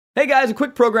Hey guys, a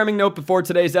quick programming note before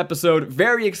today's episode.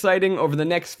 Very exciting. Over the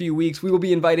next few weeks, we will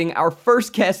be inviting our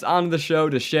first guests onto the show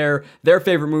to share their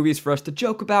favorite movies for us to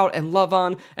joke about and love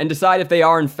on and decide if they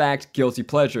are in fact guilty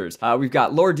pleasures. We've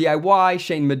got Lord DIY,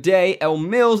 Shane Madej, Elle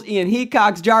Mills, Ian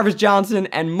Hecox, Jarvis Johnson,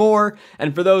 and more.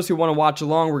 And for those who want to watch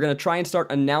along, we're going to try and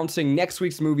start announcing next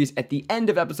week's movies at the end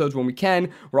of episodes when we can.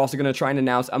 We're also going to try and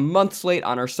announce a month slate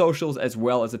on our socials as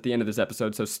well as at the end of this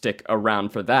episode, so stick around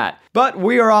for that. But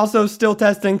we are also still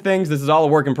testing things. This is all a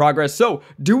work in progress. So,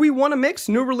 do we want to mix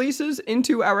new releases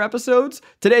into our episodes?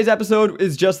 Today's episode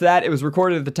is just that. It was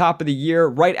recorded at the top of the year,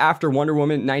 right after Wonder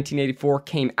Woman 1984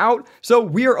 came out. So,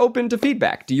 we are open to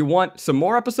feedback. Do you want some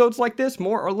more episodes like this,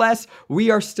 more or less?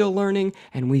 We are still learning,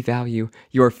 and we value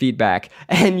your feedback.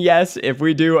 And yes, if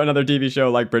we do another TV show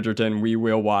like Bridgerton, we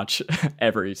will watch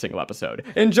every single episode.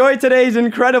 Enjoy today's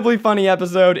incredibly funny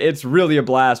episode. It's really a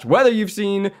blast, whether you've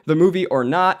seen the movie or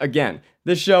not. Again,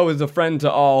 this show is a friend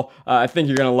to all. I think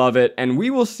you're going to love it. And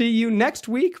we will see you next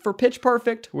week for Pitch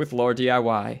Perfect with Lord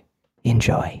DIY.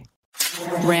 Enjoy.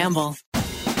 Ramble.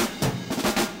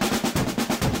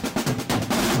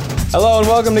 Hello and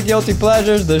welcome to Guilty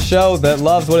Pleasures, the show that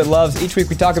loves what it loves. Each week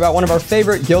we talk about one of our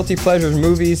favorite Guilty Pleasures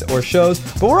movies or shows.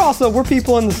 But we're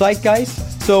people in the zeitgeist.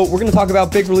 So we're going to talk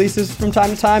about big releases from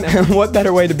time to time, and what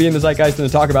better way to be in the zeitgeist than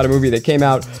to talk about a movie that came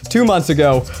out 2 months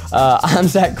ago. I'm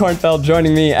Zach Kornfeld.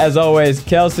 Joining me, as always,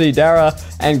 Kelsey, Dara,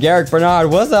 and Garrick Bernard.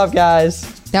 What's up, guys?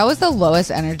 That was the lowest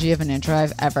energy of an intro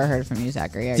I've ever heard from you,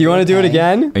 Zachary. Do you want to do it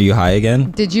again? Are you high again?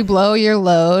 Did you blow your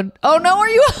load? Oh, no, are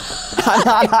you? I'm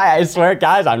not high. I swear,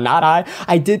 guys, I'm not high.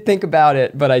 I did think about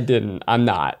it, but I didn't. I'm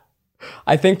not.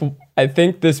 I think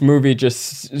this movie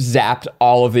just zapped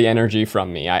all of the energy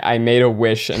from me. I made a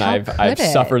wish, and I've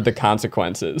suffered the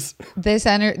consequences. This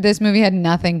movie had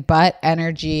nothing but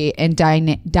energy and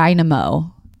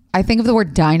dynamo. I think of the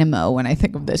word dynamo when I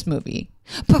think of this movie.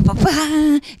 Dynamo.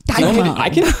 I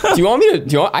could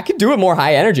do it more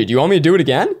high energy. Do you want me to do it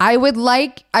again? I would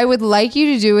like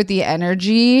you to do it the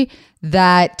energy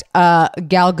that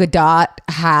Gal Gadot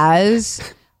has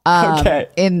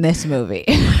in this movie.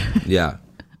 Yeah.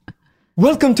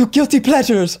 Welcome to Guilty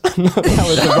Pleasures. No, that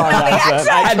was the wrong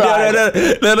accent. No. Not like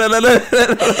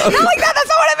that. That's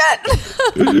not what I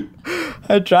meant.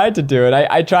 I tried to do it.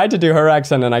 I tried to do her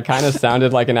accent, and I kind of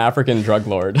sounded like an African drug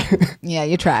lord. Yeah,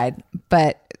 you tried,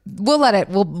 but we'll let it.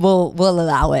 We'll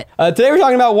allow it. Today we're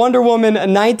talking about Wonder Woman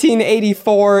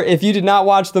 1984. If you did not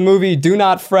watch the movie, do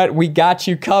not fret. We got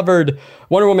you covered.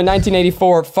 Wonder Woman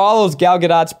 1984 follows Gal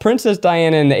Gadot's Princess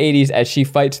Diana in the 80s as she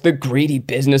fights the greedy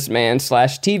businessman /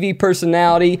 TV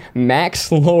personality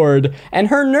Max Lord and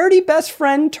her nerdy best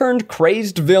friend turned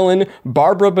crazed villain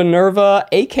Barbara Minerva,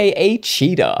 aka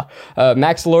Cheetah.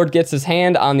 Max Lord gets his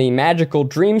hand on the magical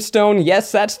Dreamstone.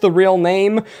 Yes, that's the real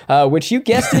name, which you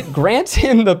guessed it, grants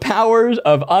him the powers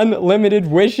of unlimited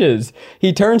wishes.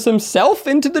 He turns himself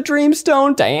into the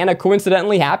Dreamstone. Diana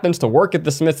coincidentally happens to work at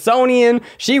the Smithsonian.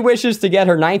 She wishes to get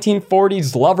her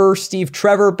 1940s lover Steve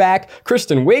Trevor back.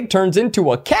 Kristen Wiig turns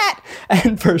into a cat,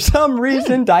 and for some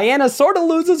reason Diana sort of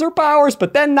loses her powers,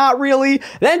 but then not really.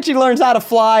 Then she learns how to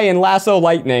fly and lasso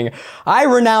lightning. I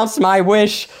renounce my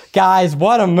wish. Guys,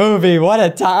 what a movie, what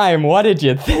a time. What did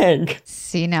you think?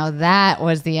 See, now that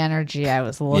was the energy I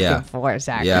was looking for,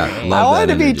 Zachary. Yeah, I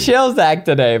wanted to be chill Zach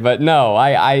today, but no,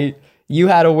 you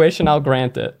had a wish and I'll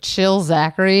grant it. Chill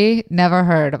Zachary, never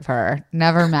heard of her,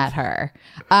 never met her.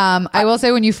 I will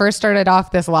say, when you first started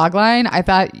off this log line, I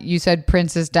thought you said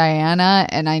Princess Diana,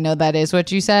 and I know that is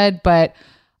what you said, but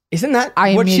isn't that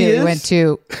I what she immediately is? went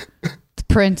to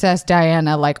Princess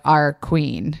Diana, like our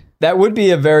queen. That would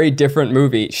be a very different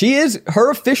movie. Her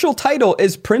official title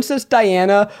is Princess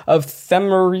Diana of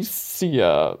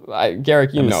Themyscira.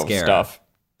 Garrick, you know stuff.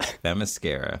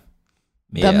 Themyscira.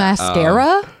 The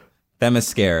mascara?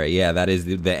 Themyscira, yeah, that is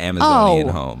the Amazonian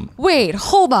home. Wait,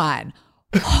 hold on.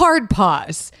 Hard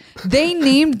pause. They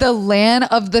named the land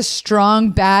of the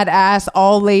strong, badass,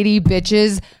 all-lady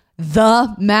bitches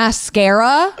the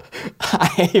mascara?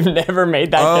 I've never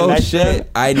made that connection. Oh, shit.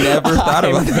 I never thought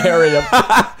about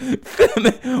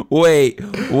that.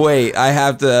 Wait. I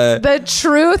have to... The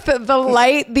truth, the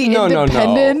light, the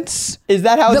independence. No. Is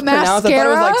that how it's the pronounced?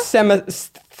 mascara? I thought it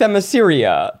was like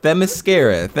Themyscira.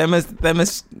 Themyscira. The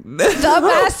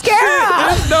mascara!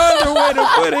 There's no other way to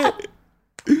put it.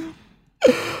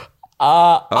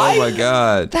 Oh my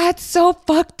God. That's so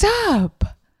fucked up.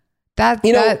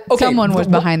 Someone was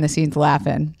behind the scenes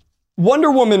laughing. Wonder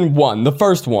Woman 1, the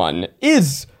first one,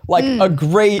 is like a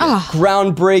great,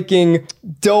 groundbreaking,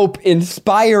 dope,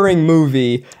 inspiring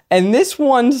movie. And this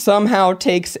one somehow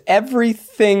takes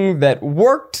everything that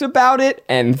worked about it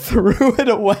and threw it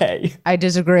away. I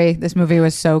disagree. This movie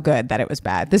was so good that it was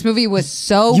bad. This movie was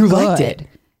so You good. liked it?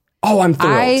 Oh, I'm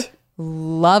thrilled. I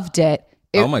loved it.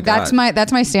 Oh my God.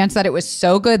 That's my stance that it was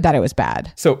so good that it was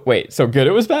bad. So wait, so good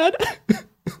it was bad?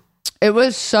 It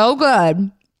was so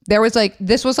good.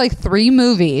 This was like 3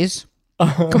 movies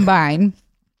combined.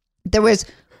 There was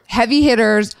heavy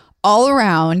hitters all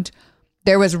around.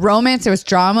 There was romance, there was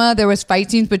drama, there was fight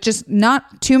scenes, but just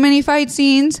not too many fight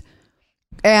scenes.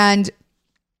 And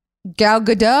Gal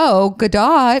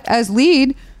Gadot as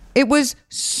lead, it was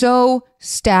so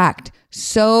stacked,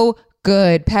 so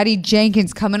good. Patty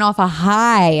Jenkins coming off a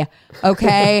high.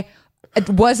 Okay.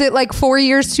 Was it like 4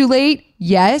 years too late?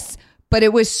 Yes. But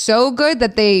it was so good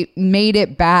that they made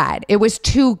it bad. It was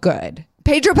too good.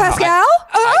 Pedro Pascal?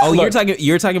 Oh, you're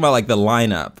talking about like the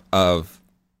lineup of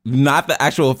not the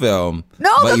actual film.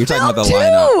 No, but the you're talking film about the too.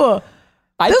 lineup.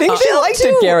 I think she film liked too.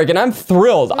 it, Garrick, and I'm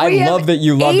thrilled. I love that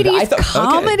you loved it. 80s I thought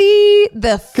comedy,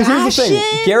 the because fashion. here's the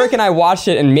thing, Garrick and I watched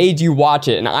it and made you watch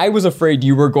it, and I was afraid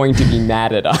you were going to be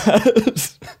mad at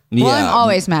us. Well, I'm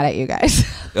always mad at you guys.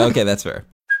 Okay, that's fair.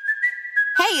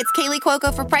 Hey, it's Kaylee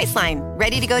Cuoco for Priceline.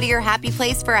 Ready to go to your happy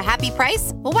place for a happy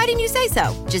price? Well, why didn't you say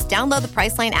so? Just download the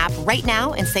Priceline app right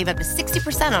now and save up to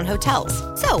 60% on hotels.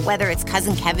 So whether it's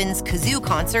Cousin Kevin's Kazoo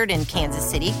Concert in Kansas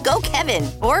City, go Kevin,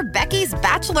 or Becky's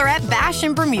Bachelorette Bash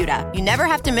in Bermuda, you never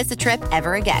have to miss a trip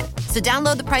ever again. So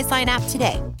download the Priceline app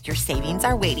today. Your savings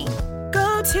are waiting.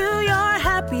 Go to your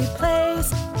happy place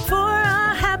for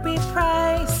a happy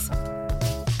price.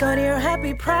 Go to your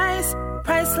happy price,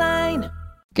 Priceline.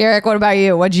 Garrick, what about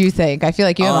you? What'd you think? I feel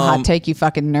like you have a hot take, you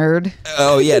fucking nerd.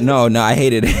 Oh yeah, no, I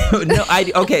hated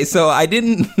it. Okay, so I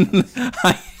didn't.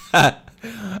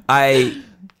 I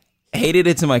hated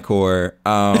it to my core,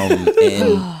 and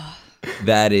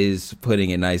that is putting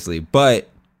it nicely. But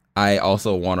I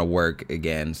also want to work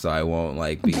again, so I won't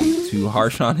like be too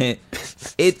harsh on it.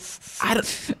 Rick is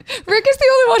the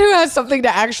only one who has something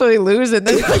to actually lose in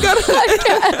this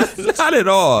podcast. Not at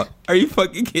all. Are you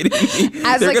fucking kidding me?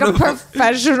 As like a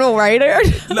professional writer.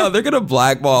 No, they're gonna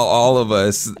blackball all of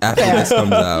us after this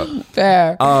comes out.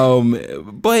 Fair.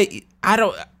 But I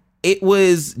don't. It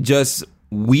was just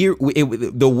weird.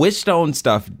 The Wishstone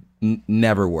stuff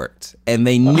never worked, and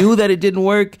they knew that it didn't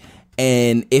work.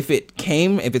 And if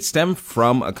it stemmed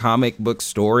from a comic book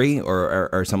story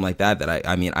or something like that,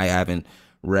 I haven't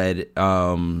read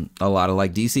a lot of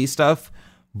like DC stuff,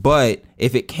 but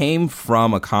if it came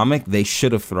from a comic, they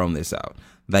should have thrown this out.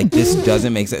 Like, this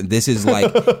doesn't make sense. This is like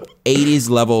 80s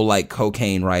level like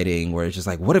cocaine writing, where it's just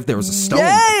like, what if there was a stone?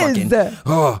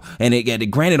 And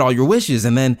it granted all your wishes,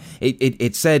 and then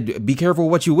it said, be careful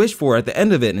what you wish for at the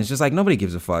end of it, and it's just like, nobody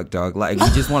gives a fuck, dog. Like, we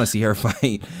just want to see her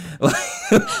fight.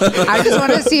 I just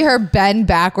want to see her bend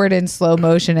backward in slow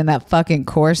motion in that fucking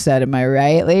corset. Am I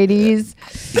right, ladies?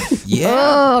 Yeah.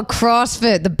 Oh,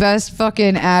 CrossFit, the best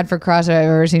fucking ad for CrossFit I've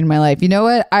ever seen in my life. You know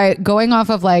what? Going off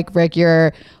of like, Rick,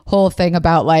 your whole thing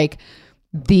about like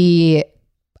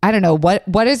I don't know,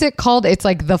 what is it called? It's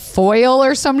like the foil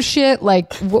or some shit.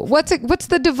 Like what's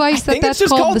the device that's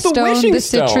called? The stone, the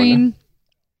citrine.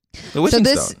 The wishing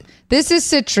stone. This is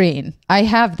citrine. I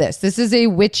have this. This is a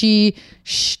witchy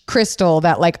crystal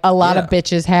that like a lot of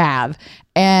bitches have,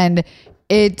 and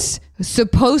it's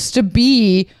supposed to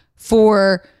be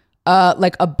for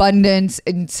like abundance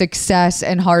and success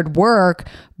and hard work,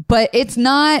 but it's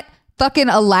not fucking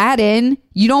Aladdin.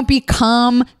 You don't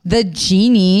become the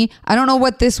genie. I don't know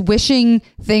what this wishing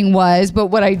thing was, but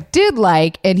what I did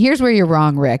like, and here's where you're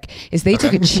wrong, Rick, is they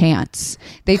took a chance.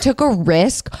 They took a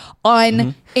risk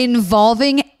on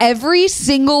involving every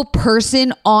single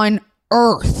person on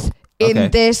Earth in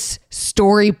this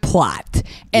story plot.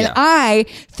 And I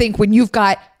think when you've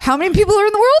got, how many people are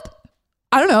in the world?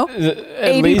 I don't know.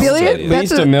 80 billion? At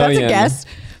least a million. That's a guess.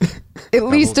 At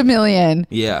least a million.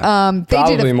 Yeah. They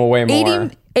Probably did way more.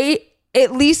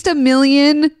 At least a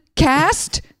million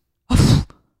cast.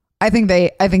 I think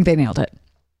they nailed it.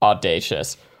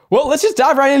 Audacious. Well, let's just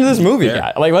dive right into this movie,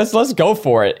 guys. Like, let's go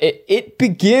for it. It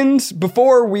begins,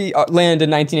 before we land in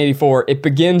 1984, it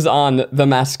begins on the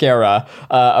Mascara,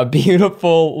 a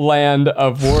beautiful land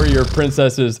of warrior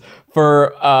princesses,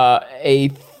 for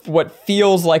what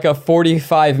feels like a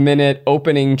 45-minute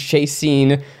opening chase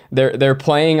scene. They're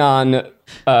playing on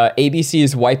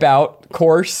ABC's Wipeout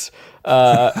course. You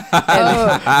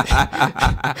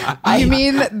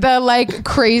mean the like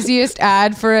craziest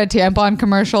ad for a tampon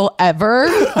commercial ever?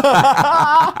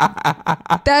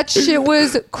 That shit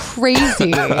was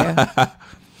crazy.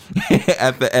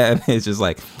 at the end, it's just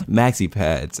like maxi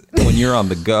pads when you're on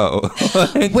the go.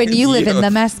 When you live in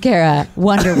the mascara,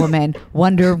 Wonder Woman,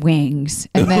 Wonder Wings,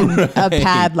 and then a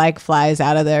pad like flies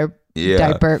out of their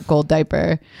diaper, gold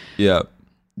diaper. Yeah.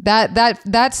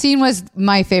 That scene was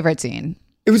my favorite scene.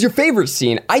 It was your favorite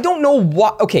scene. I don't know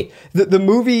what. Okay, the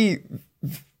movie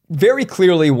very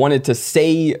clearly wanted to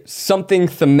say something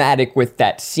thematic with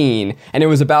that scene, and it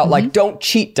was about like, don't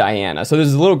cheat, Diana. So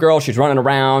there's a little girl, she's running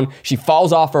around, she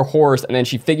falls off her horse, and then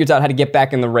she figures out how to get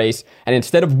back in the race, and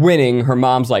instead of winning, her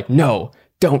mom's like, no,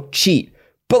 don't cheat.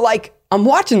 But like, I'm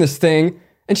watching this thing,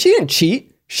 and she didn't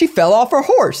cheat, she fell off her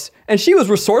horse, and she was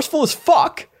resourceful as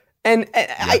fuck. And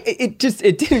it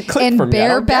didn't click and for me.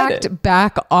 And barebacked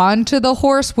back onto the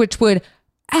horse, which would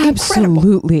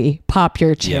absolutely pop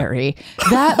your cherry.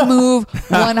 That move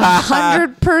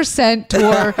 100%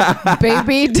 tore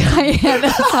baby Diana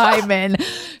Hyman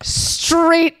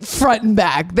straight front and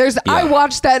back. I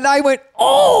watched that and I went,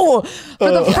 oh!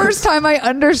 For the first time I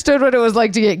understood what it was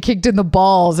like to get kicked in the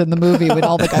balls in the movie when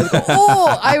all the guys go,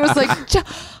 oh! I was like,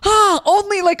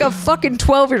 only like a fucking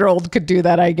 12-year-old could do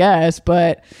that, I guess.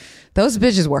 But those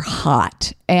bitches were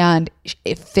hot and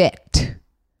it fit.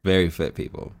 Very fit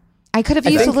people. I could have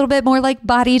used a little bit more like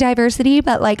body diversity,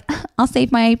 but like I'll save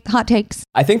my hot takes.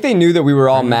 I think they knew that we were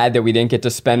all mad that we didn't get to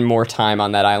spend more time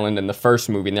on that island in the first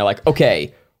movie. And they're like,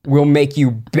 okay, we'll make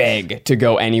you beg to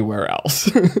go anywhere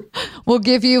else. We'll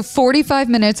give you 45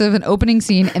 minutes of an opening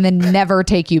scene and then never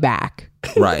take you back.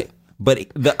 Right. But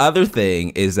the other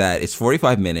thing is that it's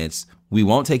 45 minutes. We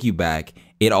won't take you back.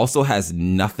 It also has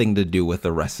nothing to do with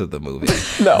the rest of the movie.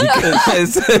 No.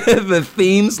 Because the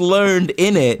themes learned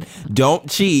in it, don't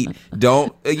cheat,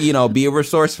 don't, be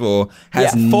resourceful,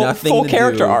 has nothing full to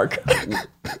character do. arc.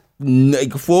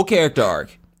 Full character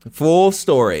arc. Full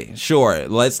story. Sure.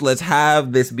 Let's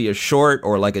have this be a short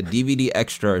or like a DVD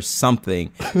extra or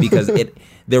something, because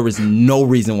there was no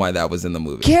reason why that was in the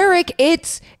movie. Garrick,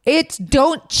 it's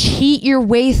don't cheat your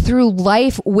way through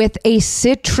life with a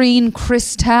citrine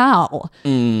crystal.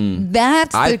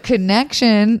 That's the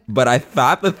connection. But I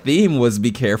thought the theme was be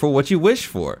careful what you wish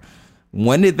for.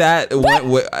 When did that?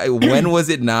 When was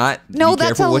it not? No,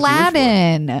 that's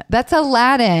Aladdin. That's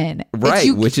Aladdin.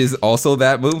 Right, which is also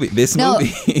that movie. This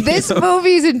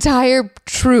movie's entire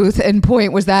truth and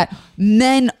point was that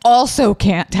men also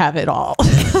can't have it all.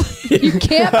 You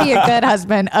can't be a good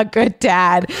husband, a good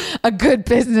dad, a good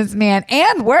businessman,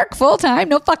 and work full time.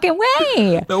 No fucking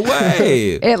way. No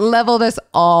way. It leveled us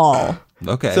all.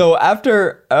 Okay. So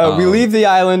after we leave the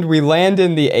island, we land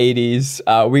in the 80s.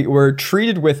 We were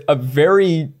treated with a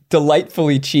very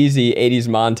delightfully cheesy 80s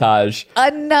montage.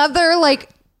 Another like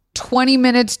 20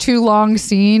 minutes too long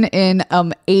scene in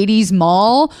 80s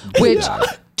mall, which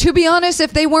to be honest,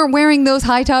 if they weren't wearing those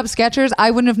high top Skechers,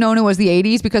 I wouldn't have known it was the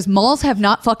 80s, because malls have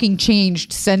not fucking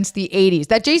changed since the 80s.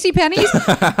 That JCPenney's,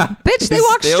 bitch, they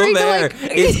walk straight there. Like,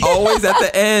 it's always at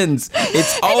the ends.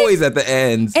 It's always at the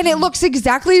ends. And it looks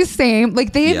exactly the same.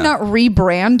 Like they have not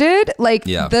rebranded. Like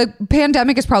the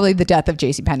pandemic is probably the death of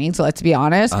JCPenney, so let's be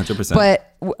honest. 100%.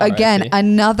 But again,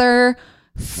 another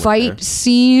fight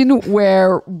scene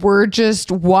where we're just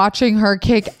watching her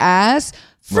kick ass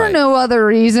for no other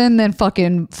reason than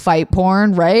fucking fight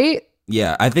porn, right?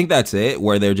 Yeah, I think that's it,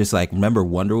 where they're just like, remember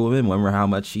Wonder Woman? Remember how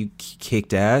much she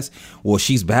kicked ass? Well,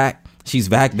 she's back. She's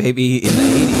back, baby, in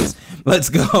the 80s. Let's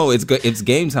go. It's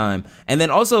game time. And then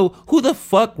also, who the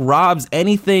fuck robs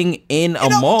anything in a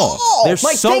mall? There's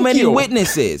Mike, so many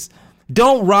witnesses.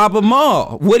 Don't rob a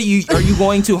mall. Are you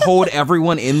going to hold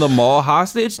everyone in the mall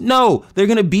hostage? No, they're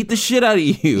going to beat the shit out of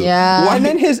you. Yeah. And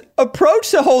then his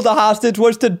approach to hold a hostage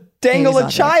was to dangle a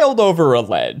child over a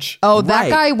ledge. Oh, that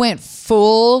guy went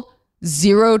full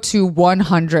 0 to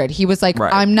 100. He was like,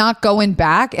 I'm not going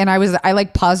back. And I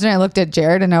like paused and I looked at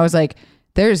Jared and I was like,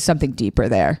 there's something deeper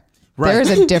there. Right. There's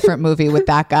a different movie with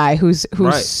that guy who's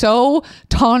so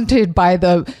taunted by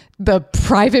the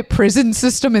private prison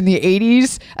system in the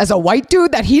 80s as a white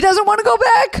dude that he doesn't want to go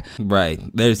back. Right.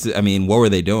 What were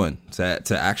they doing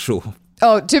to actual...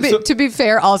 Oh, to be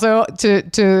fair, also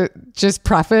to just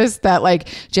preface that, like,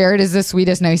 Jared is the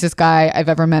sweetest, nicest guy I've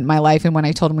ever met in my life. And when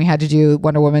I told him we had to do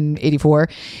Wonder Woman 84,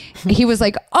 he was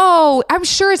like, "Oh, I'm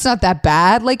sure it's not that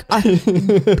bad. Like,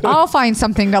 I'll find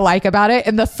something to like about it."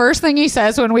 And the first thing he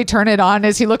says when we turn it on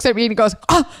is he looks at me and he goes,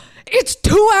 "Oh, it's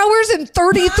 2 hours and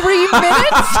 33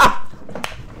 minutes."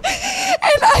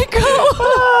 And I go,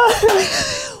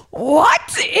 "What?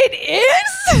 It is?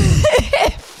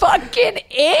 It fucking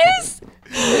is?"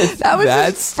 That was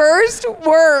his first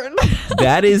word.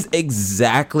 That is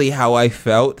exactly how I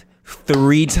felt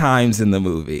 3 times in the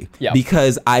movie. Yep.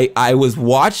 Because I was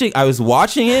watching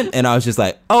it and I was just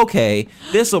like, okay,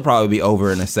 this will probably be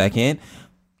over in a second.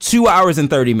 2 hours and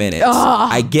 30 minutes.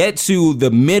 I get to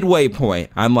the midway point.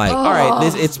 I'm like, all right,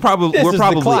 we're is probably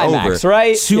the climax, over.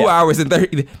 right? 2 hours and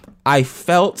 30. I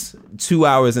felt 2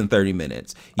 hours and 30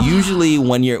 minutes. Usually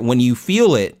when you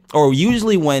feel it, or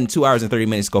usually when 2 hours and 30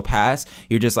 minutes go past,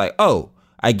 you're just like, oh,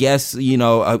 I guess,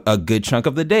 a good chunk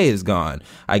of the day is gone.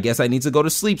 I guess I need to go to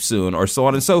sleep soon, or so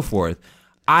on and so forth.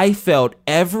 I felt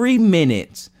every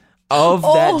minute of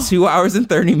that 2 hours and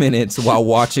 30 minutes while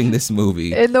watching this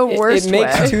movie. In the worst It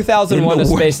makes way. 2001: In A the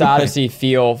Space worst way. Odyssey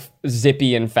feel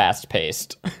zippy and fast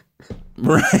paced.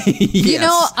 Right. You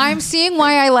know, I'm seeing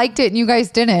why I liked it and you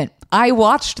guys didn't. I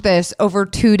watched this over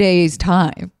 2 days'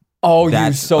 time. Oh,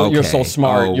 That's you're so okay.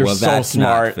 smart. Oh, you're well, so that's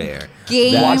smart. not fair.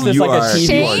 Game Watch this You like a are- TV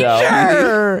show.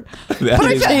 changer. That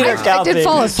But is- I did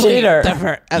fall asleep Cheater.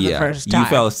 the first time. You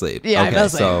fell asleep. Yeah, I okay, fell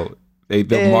asleep. so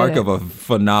the mark of a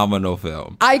phenomenal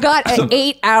film. I got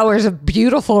 8 hours of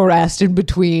beautiful rest in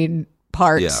between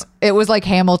parts. Yeah. It was like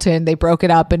Hamilton. They broke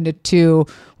it up into 2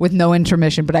 with no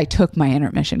intermission, but I took my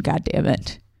intermission. God damn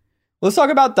it. Let's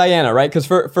talk about Diana, right? Because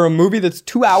for a movie that's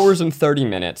 2 hours and 30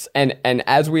 minutes, and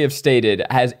as we have stated,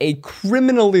 has a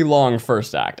criminally long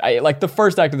first act. The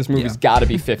first act of this movie's got to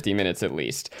be 50 minutes at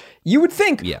least. You would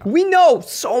think we know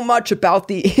so much about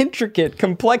the intricate,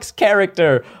 complex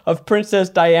character of Princess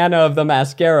Diana of the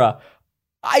Mascara.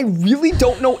 I really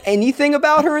don't know anything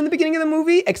about her in the beginning of the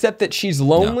movie, except that she's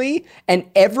lonely, and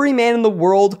every man in the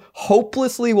world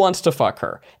hopelessly wants to fuck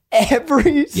her.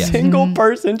 Every single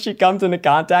person she comes into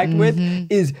contact with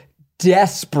is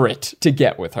desperate to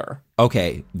get with her.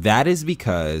 Okay, that is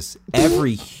because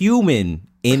every human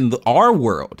in our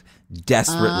world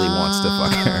desperately wants to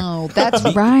fuck her. Oh,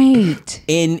 that's right.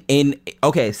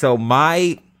 Okay, so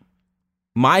my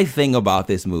thing about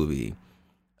this movie,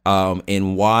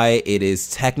 and why it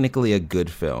is technically a good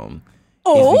film,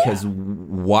 is because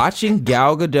watching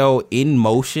Gal Gadot in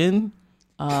motion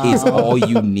is all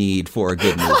you need for a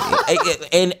good movie.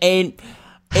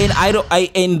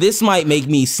 And this might make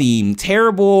me seem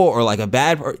terrible or like a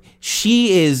bad person.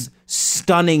 She is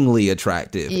stunningly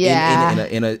attractive. Yeah.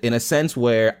 In a sense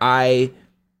where I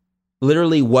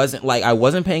literally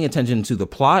wasn't paying attention to the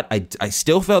plot. I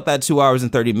still felt that 2 hours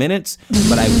and 30 minutes,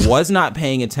 but I was not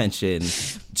paying attention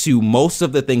to most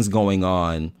of the things going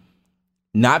on.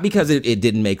 Not because it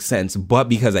didn't make sense, but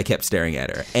because I kept staring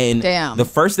at her. And Damn. the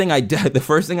first thing I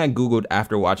Googled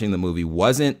after watching the movie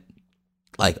wasn't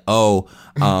like, how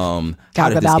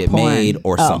did this Gadot get porn. made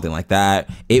or something like that.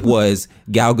 It was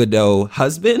Gal Gadot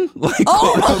husband? Like,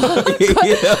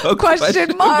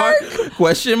 Question mark?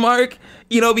 Question mark?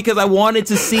 Because I wanted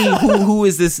to see who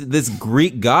is this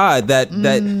Greek god that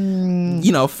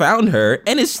found her,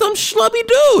 and it's some schlubby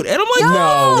dude, and I'm like,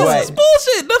 No way. this is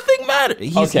bullshit. Nothing matters.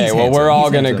 He's Well, handsome. we're all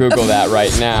He's going to handsome. Google that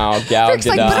right now. Gal Rick's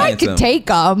like, but I Gadot. could Handsome. take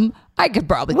them. I could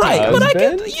probably take Right, them. but I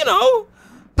Husband? could,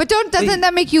 But doesn't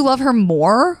that make you love her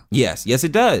more? Yes,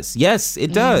 it does. Yes,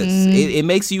 it does. It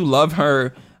makes you love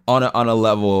her on a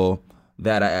level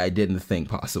that I didn't think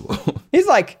possible. He's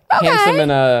like handsome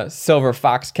in a silver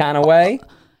fox kind of way.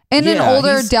 In an Yeah,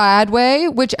 older he's- dad way,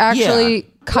 which actually Yeah,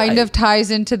 kind of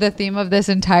ties into the theme of this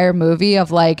entire movie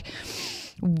of like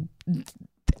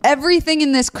everything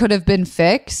in this could have been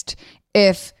fixed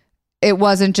if it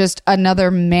wasn't just another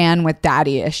man with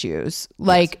daddy issues.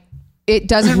 Like it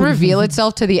doesn't reveal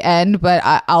itself to the end, but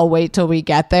I'll wait till we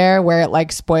get there where it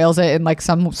like spoils it in like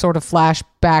some sort of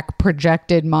flashback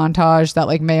projected montage that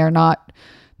like may or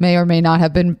may not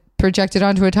have been projected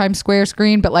onto a Times Square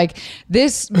screen. But like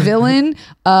this villain,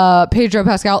 Pedro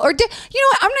Pascal, or you know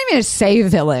what? I'm not even gonna say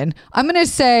villain. I'm gonna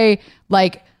say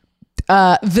like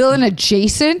villain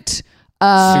adjacent.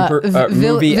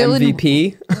 Movie villain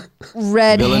MVP.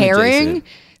 red Villain herring. adjacent.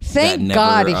 Thank That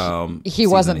God never, he sees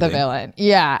wasn't the anything. villain.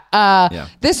 Yeah.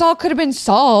 This all could have been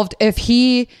solved if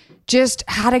he just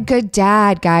had a good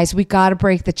dad, guys. We got to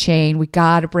break the chain. We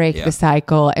got to break the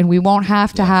cycle. And we won't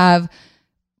have to have,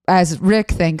 as Rick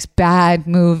thinks, bad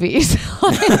movies.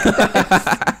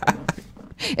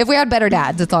 If we had better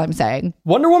dads, that's all I'm saying.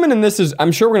 Wonder Woman in this is,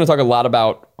 I'm sure we're going to talk a lot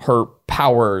about her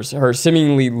powers, her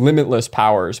seemingly limitless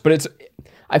powers, but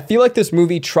I feel like this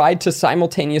movie tried to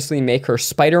simultaneously make her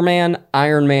Spider-Man,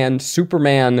 Iron Man,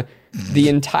 Superman, the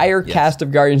entire cast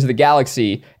of Guardians of the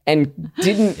Galaxy, and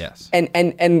didn't,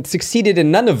 and succeeded in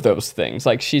none of those things.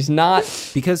 Like she's not.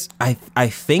 Because I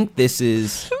think this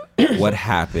is what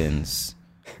happens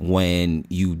when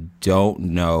you don't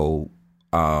know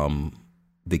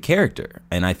the character.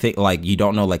 And I think like you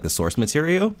don't know like the source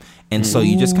material, and so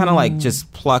you just kind of like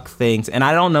just pluck things. And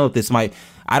I don't know if this might.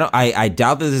 I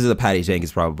doubt this is a Patty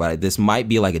Jenkins problem, but this might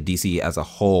be like a DC as a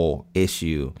whole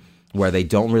issue where they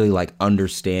don't really like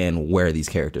understand where these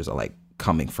characters are like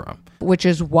coming from. Which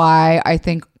is why I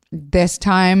think this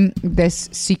time this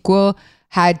sequel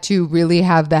had to really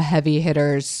have the heavy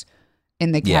hitters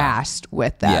in the cast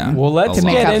with them. Yeah. Well, let's to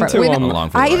make get up for into it. them. Along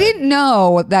for the I ride. didn't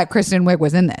know that Kristen Wiig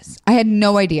was in this. I had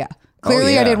no idea.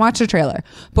 Clearly, yeah. I didn't watch the trailer.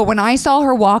 But when I saw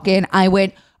her walk in, I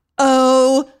went,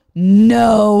 oh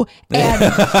no,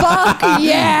 and fuck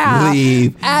yeah.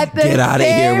 Leave. At the Get out of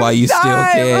here same while you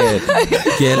time. still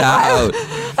can. Get out.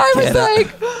 I was Get out.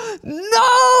 like,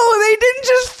 no, they didn't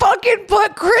just fucking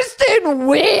put Kristen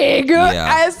Wiig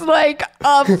Yeah. as like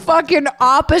a fucking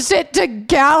opposite to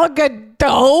Gal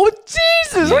Gadot.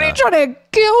 Jesus, what are you Yeah. trying to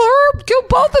kill her? Kill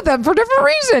both of them for different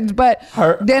reasons. But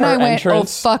then her I went,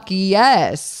 entrance- oh, fuck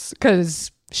yes.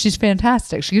 Because she's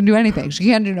fantastic. She can do anything. She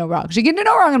can do no wrong. She can do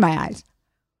no wrong in my eyes.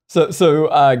 So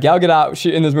Gal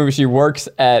Gadot, in this movie, she works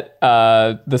at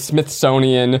the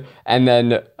Smithsonian, and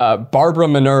then Barbara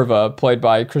Minerva, played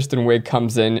by Kristen Wiig,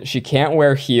 comes in. She can't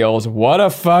wear heels. What a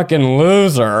fucking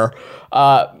loser!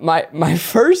 My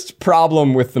first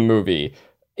problem with the movie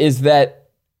is that,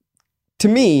 to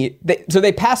me,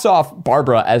 they pass off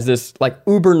Barbara as this like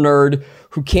uber nerd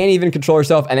who can't even control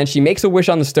herself, and then she makes a wish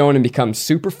on the stone and becomes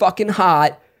super fucking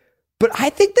hot. But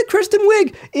I think that Kristen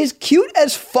Wiig is cute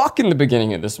as fuck in the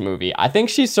beginning of this movie. I think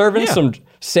she's serving some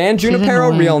San Junipero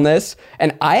annoying. realness.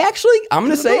 And I'm going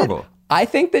to say it, adorable. I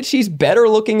think that she's better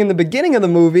looking in the beginning of the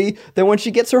movie than when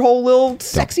she gets her whole little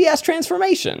sexy ass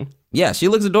transformation. Yeah, she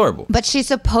looks adorable. But she's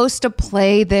supposed to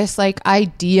play this like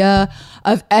idea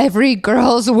of every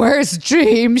girl's worst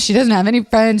dream. She doesn't have any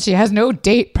friends. She has no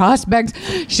date prospects.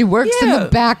 She works in the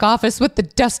back office with the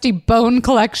Dusty Bone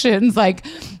collections. Like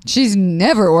she's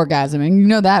never orgasming. You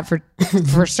know that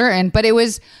for certain. But it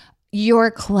was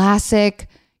your classic.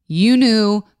 You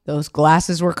knew those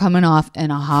glasses were coming off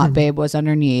and a hot babe was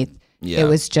underneath. Yeah. It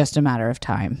was just a matter of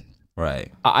time.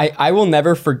 Right. I will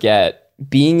never forget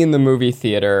being in the movie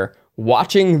theater,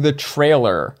 watching the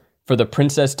trailer for The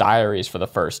Princess Diaries for the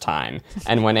first time.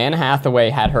 And when Anne Hathaway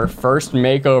had her first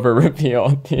makeover reveal,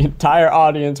 the entire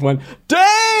audience went,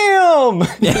 damn!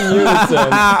 In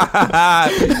unison.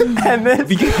 And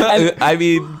then, I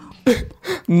mean,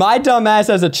 my dumbass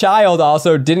as a child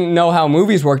also didn't know how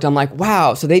movies worked. I'm like,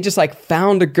 wow, so they just like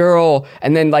found a girl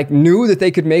and then like knew that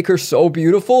they could make her so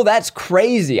beautiful? That's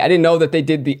crazy. I didn't know that they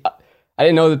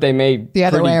made The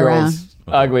other pretty way girls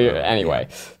ugly anyway.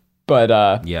 But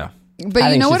yeah. But I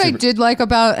you think know what she's I super- did like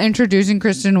about introducing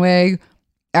Kristen Wiig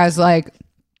as like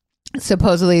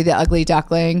supposedly the ugly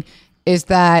duckling is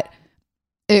that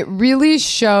it really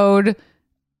showed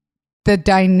the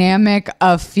dynamic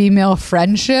of female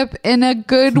friendship in a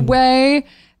good way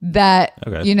that,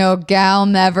 Okay. you know, Gal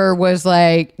never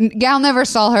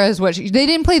saw her as what they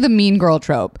didn't play the mean girl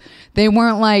trope. They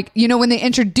weren't like, you know, when they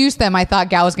introduced them, I thought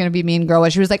Gal was going to be mean girl.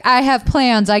 She was like, I have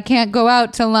plans. I can't go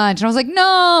out to lunch. And I was like,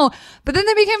 no. But then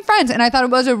they became friends. And I thought it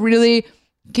was a really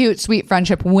cute, sweet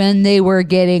friendship when they were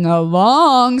getting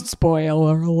along.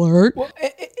 Spoiler alert.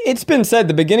 it's been said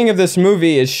the beginning of this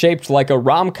movie is shaped like a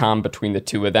rom-com between the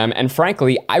two of them. And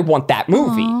frankly, I want that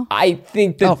movie. I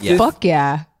think that Fuck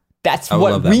yeah. that's I would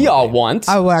what love that we movie. all want.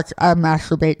 I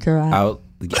masturbate to that. Out.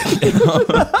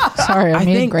 Sorry, I'm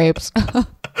eating think- grapes.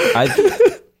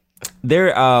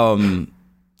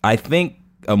 I think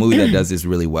a movie that does this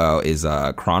really well is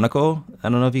Chronicle. I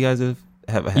don't know if you guys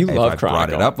have You if love I've brought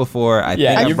it Chronicle. up before. I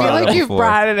Yeah, think you I brought feel it like up you've before.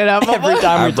 brought it up Every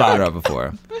time I we brought talk. it up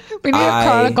before. We need a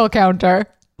chronicle counter.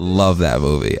 Love that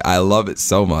movie. I love it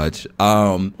so much.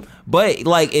 But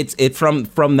like it's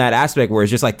from that aspect where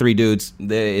it's just like three dudes.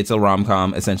 It's a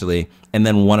rom-com essentially, and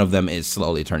then one of them is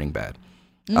slowly turning bad.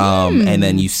 And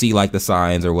then you see like the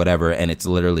signs or whatever, and it's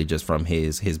literally just from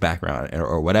his background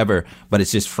or whatever. But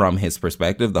it's just from his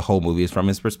perspective. The whole movie is from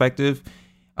his perspective.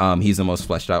 He's the most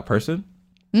fleshed out person.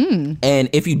 And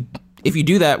if you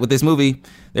do that with this movie,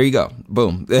 there you go.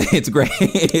 Boom. It's great.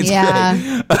 It's Yeah.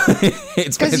 great.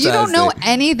 It's Because you don't know fantastic.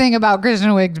 anything about Kristen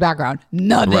Wiig's background.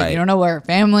 Nothing. Right. You don't know where her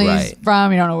family's Right.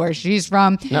 from. You don't know where she's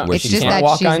from. No, it's she just can't that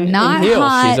walk she's in not heels.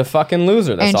 hot. She's a fucking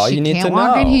loser. That's and all she you need can't to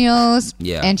walk know. in heels.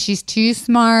 Yeah. And she's too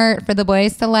smart for the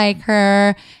boys to like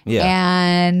her. Yeah.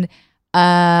 And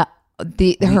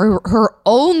her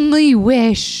only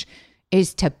wish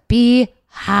is to be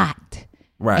hot.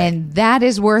 Right. And that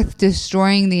is worth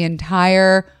destroying the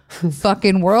entire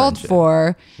fucking world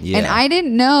for. Yeah. And I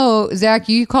didn't know, Zach,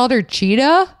 you called her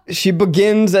Cheetah? She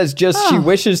begins as just she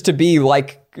wishes to be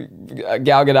like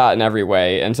Gal Gadot in every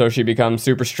way, and so she becomes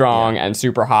super strong and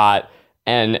super hot.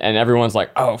 And everyone's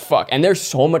like, oh, fuck. And there's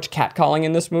so much catcalling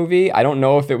in this movie. I don't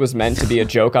know if it was meant to be a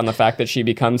joke on the fact that she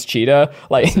becomes Cheetah.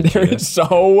 Like, there is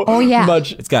so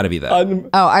much. It's got to be that. I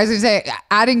was going to say,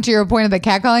 adding to your point of the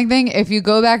catcalling thing, if you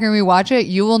go back and rewatch it,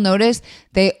 you will notice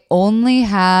they only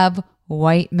have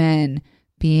white men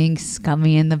being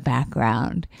scummy in the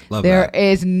background. There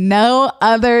is no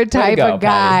other type of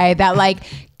guy that like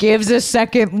gives a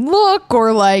second look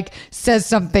or like says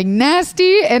something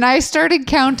nasty. And I started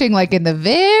counting like in the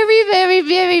very, very,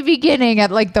 very beginning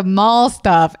at like the mall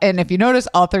stuff. And if you notice,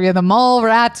 all three of the mall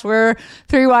rats were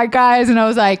 3 white guys. And I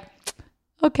was like,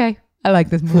 okay, I like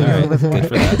this movie. All right, good for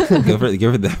that.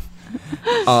 Good for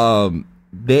them.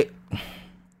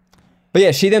 But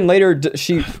yeah, she then later,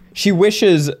 she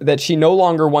wishes that she no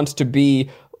longer wants to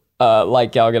be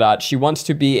like Gal Gadot. She wants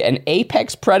to be an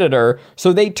apex predator.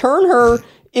 So they turn her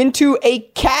into a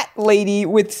cat lady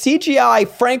with CGI,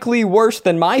 frankly, worse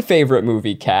than my favorite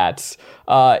movie, Cats.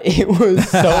 It was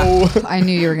so... I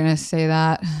knew you were going to say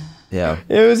that. Yeah.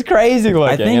 It was crazy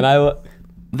looking.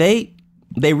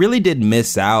 They really did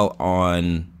miss out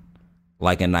on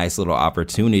like a nice little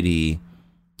opportunity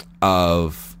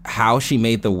of how she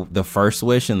made the first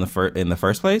wish in the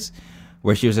first place,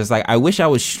 where she was just like, I wish I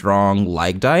was strong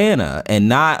like Diana, and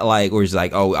not like where she's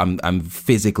like, oh, I'm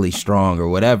physically strong or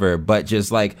whatever, but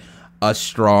just like a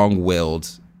strong-willed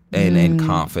and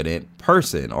confident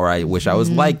person, or I wish I was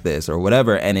like this or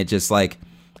whatever. And it just like,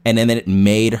 and then it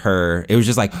made her, it was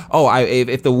just like, oh,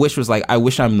 if the wish was like, I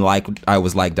wish I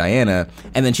was like Diana,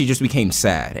 and then she just became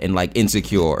sad and like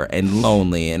insecure and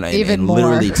lonely and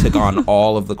literally took on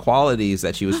all of the qualities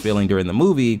that she was feeling during the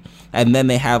movie. And then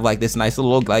they have like this nice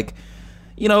little like,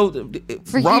 you know,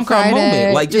 rom-com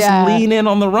moment, like just lean in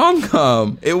on the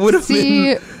rom-com. It would have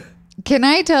been. Can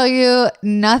I tell you,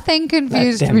 nothing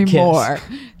confused me more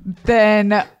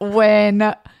than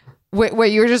when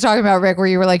what you were just talking about, Rick, where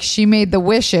you were like, she made the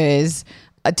wishes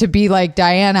to be like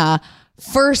Diana.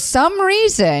 For some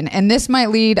reason, and this might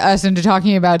lead us into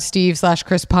talking about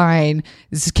Steve/Chris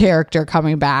Pine's character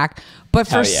coming back, but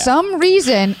for some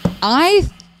reason, I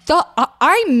thought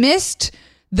I missed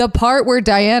the part where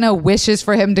Diana wishes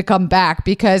for him to come back,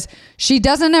 because she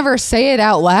doesn't ever say it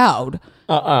out loud.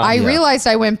 I realized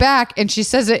I went back and she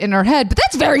says it in her head, but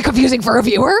that's very confusing for a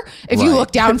viewer. If you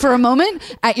look down for a moment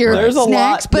at your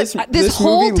snacks, but this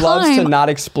whole movie time loves to not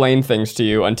explain things to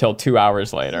you until 2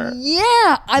 hours later.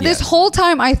 Yeah, this whole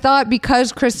time I thought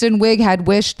because Kristen Wiig had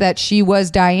wished that she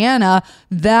was Diana,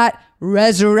 that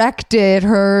resurrected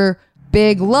her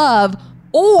big love.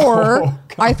 Or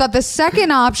I thought the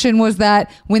second option was that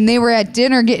when they were at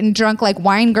dinner getting drunk like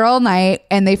wine girl night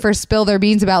and they first spill their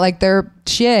beans about like their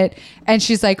shit, and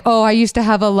she's like, oh, I used to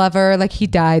have a lover, like he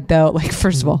died though. Like,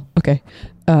 first of all, okay,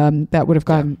 that would have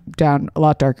gone down a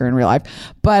lot darker in real life.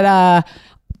 But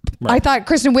I thought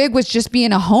Kristen Wiig was just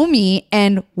being a homie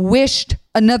and wished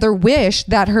another wish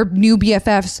that her new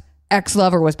BFF's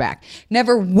ex-lover was back.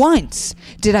 Never once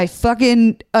did I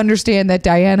fucking understand that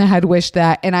Diana had wished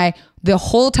that, and I the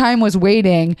whole time was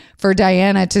waiting for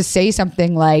Diana to say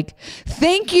something like,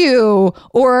 thank you,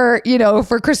 or, you know,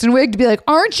 for Kristen Wiig to be like,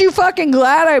 aren't you fucking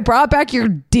glad I brought back your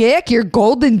dick, your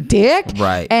golden dick?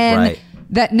 Right, and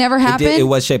that never happened. It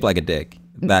was shaped like a dick.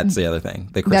 That's the other thing.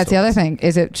 That's the other thing.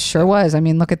 Is it sure was. I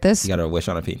mean, look at this. You got a wish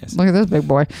on a penis. Look at this big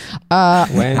boy.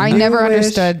 I never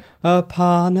understood.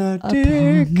 Upon a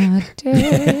dick.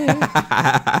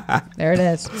 There it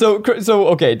is. So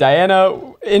okay, Diana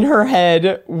in her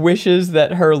head wishes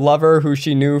that her lover, who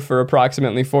she knew for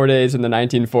approximately 4 days in the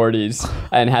 1940s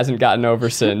and hasn't gotten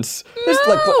over since.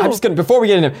 Before we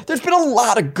get into it, there's been a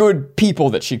lot of good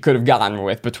people that she could have gotten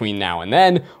with between now and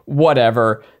then.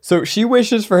 Whatever. So she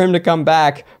wishes for him to come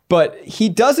back, but he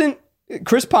doesn't.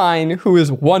 Chris Pine, who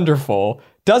is wonderful,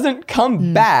 doesn't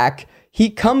come back. He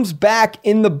comes back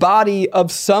in the body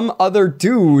of some other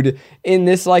dude in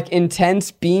this like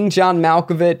intense Being John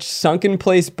Malkovich sunken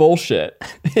place bullshit.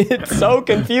 It's so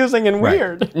confusing and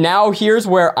weird. Now here's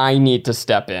where I need to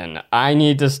step in. I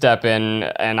need to step in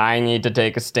and I need to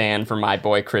take a stand for my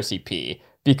boy Chrissy P.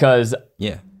 Because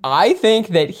I think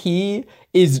that he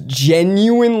is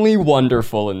genuinely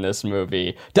wonderful in this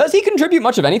movie. Does he contribute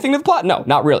much of anything to the plot? No,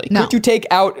 not really. No. Could you take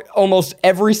out almost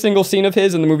every single scene of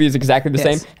his and the movie is exactly the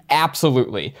same?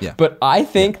 Absolutely. Yeah. But I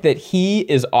think that he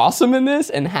is awesome in this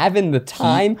and having the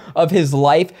time of his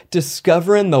life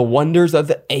discovering the wonders of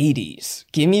the 80s.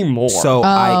 Give me more. So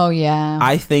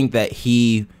I think that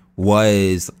he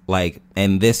was like,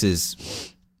 and this is...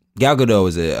 Gal Gadot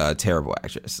is a terrible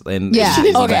actress. And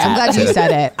I'm glad you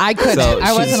said it. I couldn't.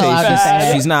 I wasn't allowed to say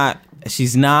it. She's not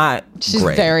She's not She's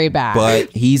great, very bad.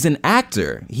 But he's an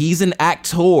actor. He's an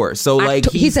actor. So like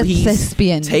He's a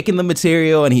thespian. taking the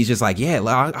material and he's just like, yeah,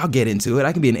 I'll get into it.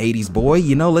 I can be an 80s boy,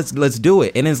 let's do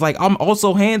it. And it's like, I'm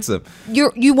also handsome.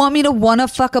 You want me to wanna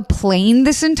fuck a plane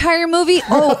this entire movie?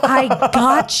 Oh, I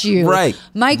got you. Right.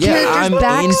 My Yeah, I'm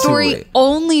character's into backstory it.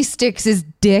 only sticks his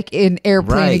dick in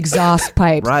airplane Right. exhaust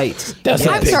pipes. Right. That's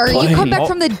a I'm big sorry, you plane. come back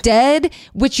from the dead,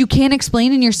 which you can't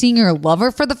explain, and you're seeing your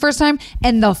lover for the first time,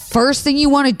 and the first thing you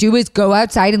want to do is go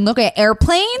outside and look at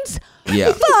airplanes?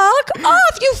 Yeah. Fuck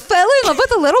off! You fell in love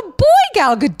with a little boy,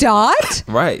 Gal Gadot.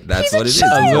 Right. That's He's a what it is.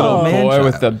 child. A little man boy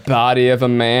with child. the body of a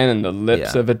man and the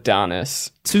lips Yeah. of Adonis.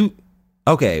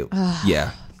 Okay.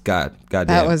 Yeah. God That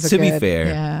damn. was To be good, fair,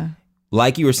 yeah.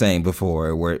 like you were saying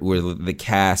before, where the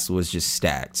cast was just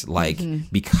stacked. Like, Mm-hmm.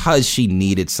 because she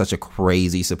needed such a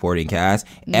crazy supporting cast,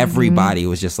 Mm-hmm. everybody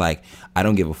was just like, I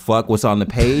don't give a fuck what's on the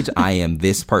page. I am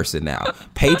this person now.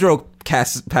 Pedro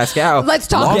Pascal. Let's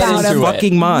talk lost about his him.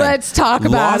 fucking mind. Let's talk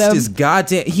about lost him. his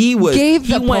goddamn. He Gave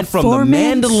the went from the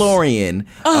performance. Mandalorian,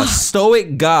 a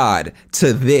stoic god,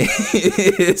 to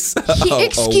this.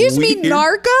 Excuse me, weird-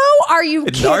 Narco? Are you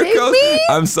kidding Narcos? me?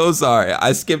 I'm so sorry.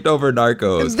 I skipped over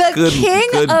Narcos. The good, king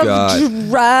good of God.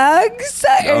 drugs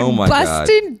Oh and my God.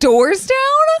 busting doors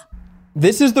down?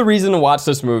 This is the reason to watch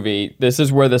this movie. This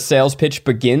is where the sales pitch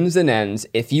begins and ends.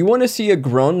 If you want to see a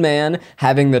grown man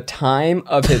having the time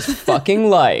of his fucking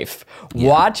life,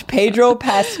 watch Pedro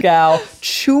Pascal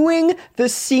chewing the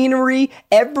scenery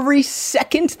every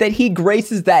second that he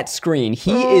graces that screen.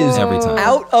 He is Every time.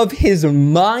 out of his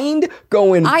mind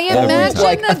going I forward imagine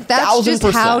like that that's just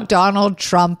 1,000%. how Donald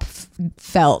Trump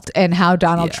felt and how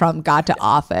Donald Yeah. Trump got to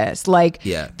office. Like,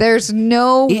 Yeah. there's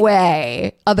no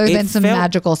way other it than some felt-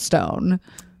 magical stone.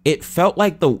 It felt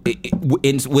like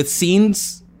with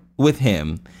scenes with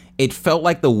him, it felt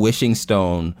like the Wishing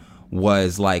Stone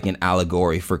was like an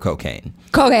allegory for cocaine.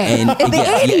 Cocaine. And In the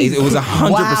 80s. it was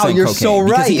 100% Wow, you're cocaine. so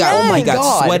Because he right. got, Oh my he got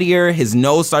God. sweatier, his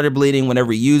nose started bleeding.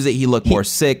 Whenever he used it, he looked more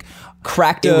sick.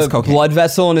 Cracked It was a cocaine. blood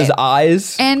vessel in his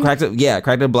eyes. And Cracked a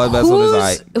blood vessel in his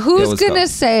eye. It Who's was gonna coke.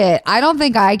 say it? I don't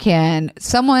think I can.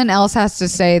 Someone else has to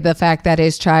say the fact that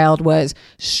his child was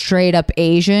straight up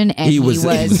Asian and He was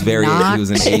an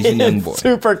Asian young boy.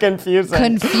 Super confusing.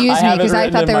 confused me have it because I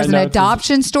written thought in there my was an notes.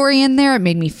 adoption story in there. It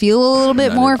made me feel a little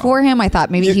bit more for him. I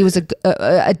thought maybe he was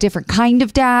a different kind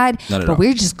of dad, Not at but all.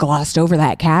 we just glossed over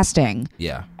that casting.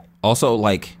 Yeah. Also,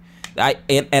 like, I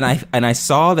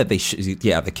saw that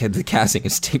the casting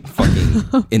is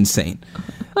fucking insane.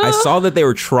 I saw that they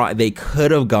were they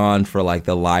could have gone for like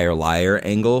the liar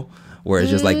angle, where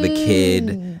it's just like the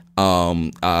kid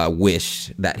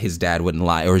wish that his dad wouldn't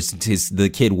lie, or the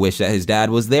kid wish that his dad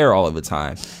was there all of the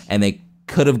time, and they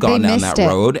could have gone They down missed that it.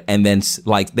 road, and then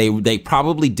like they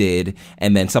probably did,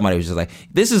 and then somebody was just like,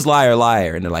 "This is liar,"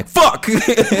 and they're like, "Fuck."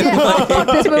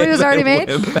 This movie was already made.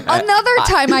 Another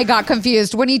time I got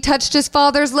confused when he touched his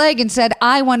father's leg and said,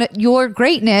 "I want your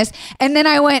greatness." And then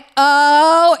I went,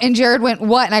 "Oh," and Jared went,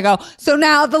 "What?" And I go, "So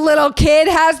now the little kid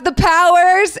has the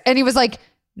powers?" And he was like,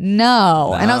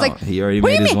 "No." And I was like, he already "What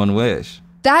do made you his mean?" one wish.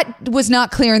 That was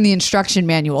not clear in the instruction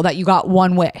manual that you got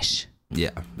one wish. Yeah,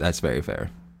 that's very fair.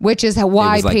 Which is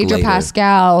why was, like, Pedro later.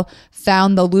 Pascal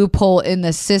found the loophole in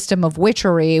the system of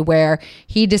witchery where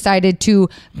he decided to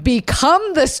become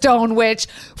the Stone Witch.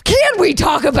 Can we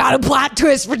talk about a plot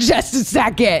twist for just a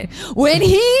second? When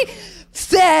he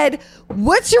said,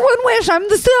 "What's your one wish? I'm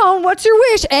the stone. What's your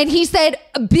wish?" And he said,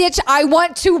 "Bitch, I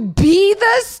want to be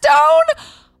the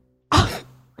stone."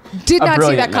 Did A not see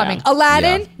brilliant that coming. man.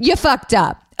 Aladdin, Yeah. you fucked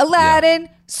up. Aladdin,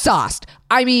 sauced.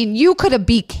 I mean, you could have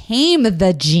became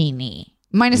the genie.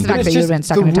 Minus the fact that you would have been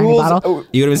stuck in a tiny bottle.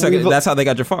 You would have been stuck. That's how they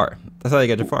got Jafar. That's how they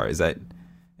got Jafar. Is that?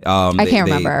 I can't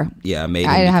remember. Yeah, made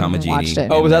I him become haven't a genie. watched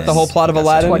it. Oh, and was that the then whole plot of got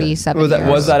Aladdin? 27 Was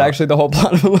years. that actually the whole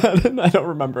plot of Aladdin? I don't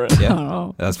remember it.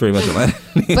 Yeah, that's pretty much Aladdin.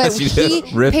 But She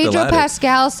just ripped Pedro Aladdin.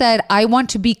 Pascal said, "I want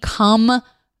to become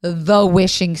the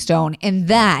Wishing Stone." And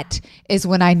that is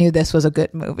when I knew this was a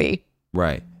good movie.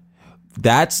 Right.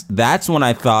 That's when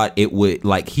I thought it would,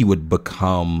 like, he would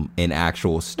become an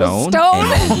actual stone, Stone?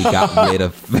 and then we got rid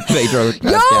of Pedro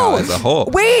Pascal as a whole.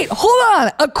 Wait, hold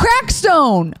on. A crack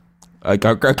stone. Like,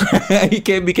 he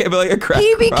became like a crack.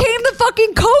 He rock. became the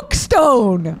fucking Coke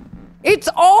Stone. It's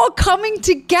all coming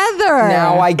together.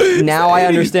 Now I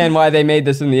understand why they made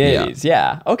this in the 80s.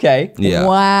 Yeah. Okay. Yeah.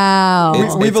 Wow.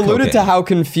 We've alluded cocaine. to how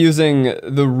confusing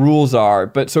the rules are,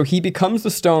 but so he becomes the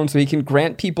stone so he can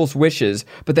grant people's wishes,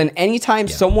 but then anytime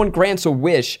someone grants a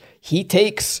wish, he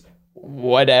takes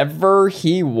whatever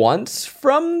he wants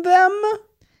from them?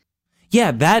 Yeah,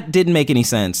 that didn't make any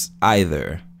sense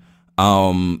either.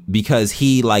 because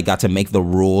he like got to make the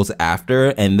rules after,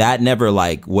 and that never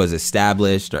like was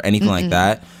established or anything like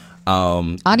that.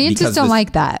 Audiences don't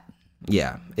like that.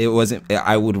 Yeah, it wasn't.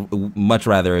 I would much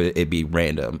rather it be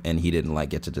random, and he didn't like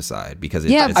get to decide because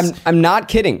I'm not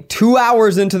kidding. 2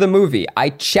 hours into the movie,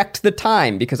 I checked the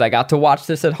time because I got to watch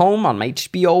this at home on my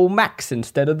HBO Max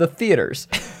instead of the theaters.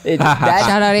 Shout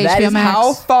out that HBO is Max.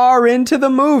 how far into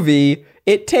the movie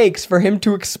it takes for him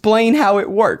to explain how it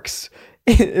works.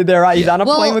 He's on a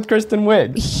plane with Kristen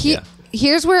Wiig.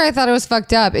 Here's where I thought it was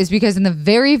fucked up is because in the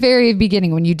very, very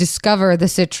beginning, when you discover the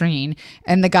citrine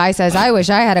and the guy says, I wish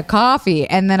I had a coffee,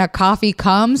 and then a coffee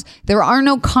comes, there are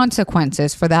no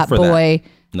consequences for that boy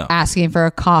asking for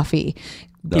a coffee.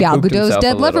 Gal Gadot's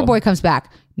dead lover boy comes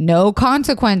back. No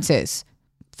consequences.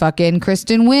 Fucking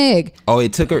Kristen Wiig. Oh,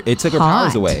 it took her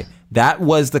powers away. That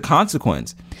was the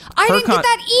consequence. I didn't get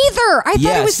that either. I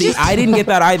thought it was just... I didn't get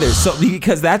that either. So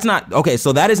because that's not... Okay,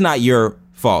 so that is not your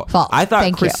fault. I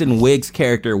thought Kristen Wiig's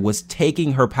character was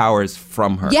taking her powers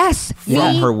from her. Yes,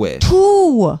 from her wish.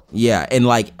 Too. Yeah, and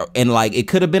like it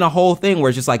could have been a whole thing where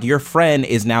it's just like your friend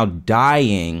is now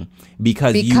dying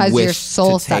because you wish your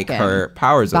soul to take her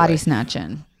powers away. Body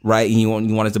snatching. Right, and you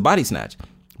wanted to body snatch.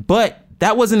 But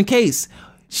that wasn't the case.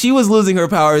 She was losing her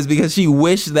powers because she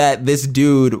wished that this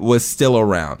dude was still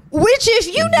around. Which,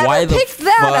 if you never picked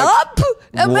that up,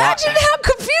 imagine how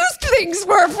confused things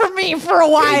were for me for a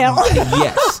while.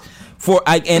 Yes.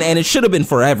 And it should have been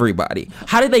for everybody.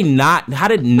 How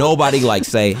did nobody like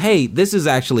say, hey, this is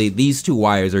actually, these two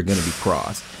wires are going to be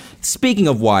crossed. Speaking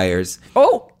of wires,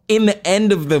 in the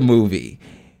end of the movie,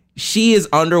 she is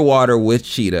underwater with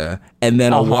Cheetah, and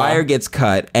then a wire gets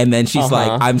cut, and then she's like,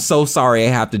 I'm so sorry I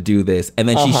have to do this. And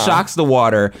then she shocks the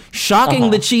water,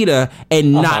 shocking the cheetah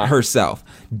and not herself.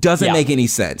 Doesn't make any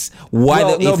sense. Why?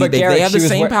 If they have the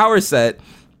same power set...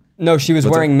 No, she was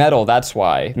wearing metal. That's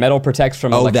why. Metal protects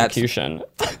from electrocution.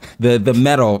 The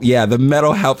metal, the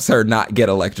metal helps her not get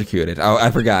electrocuted.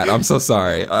 I forgot. I'm so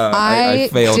sorry. I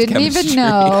failed didn't chemistry. even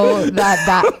know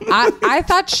that. I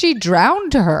thought she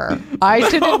drowned her. I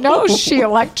didn't know she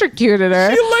electrocuted her.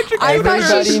 I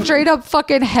thought she straight up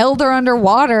fucking held her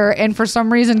underwater, and for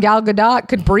some reason Gal Gadot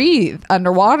could breathe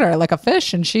underwater like a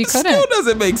fish, and she couldn't. Still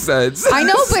doesn't make sense. I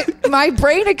know, but my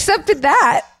brain accepted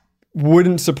that.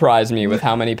 Wouldn't surprise me with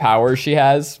how many powers she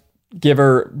has. Give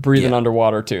her breathing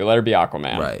underwater too. Let her be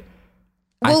Aquaman. Right.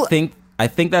 Well, I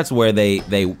think that's where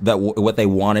what they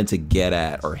wanted to get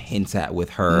at or hint at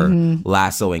with her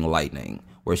lassoing lightning,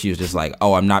 where she was just like,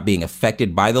 "Oh, I'm not being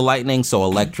affected by the lightning, so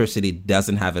electricity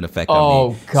doesn't have an effect on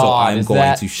me. God, so I'm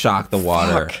going to shock the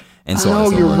water." And so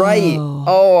on. No, you're right.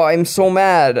 Oh, I'm so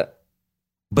mad.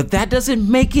 But that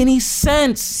doesn't make any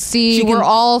sense. See, we're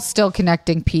all still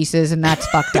connecting pieces, and that's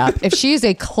fucked up. If she is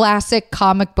a classic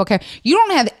comic book, you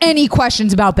don't have any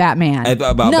questions about Batman.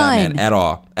 None. Batman at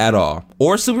all.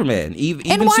 Or Superman.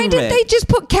 Even and why did they just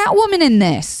put Catwoman in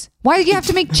this? Why did you have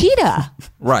to make Cheetah?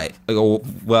 Right. Well,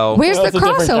 where's the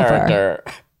crossover?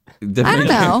 I don't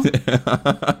know.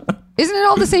 Isn't it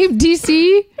all the same DC?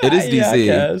 It is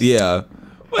DC. Yeah.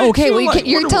 Okay, well,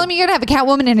 you're telling me you're gonna have a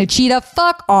Catwoman and a cheetah?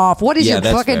 Fuck off! What is your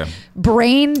fucking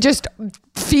brain? Just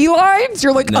felines?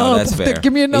 You're like, no, that's fair.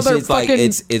 Give me another it's fucking.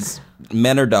 Like, it's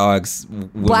men or dogs.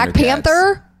 Black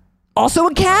Panther, also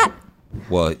a cat.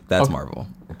 Well, that's Marvel.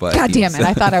 But God damn it!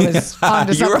 I thought I was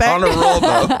onto something. You were on a roll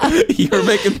though. You were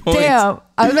making points. Damn,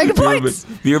 I was making points.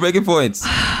 You were making points.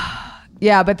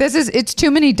 Yeah, but it's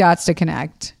too many dots to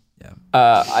connect.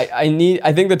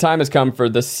 I think the time has come for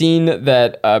the scene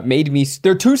that made me.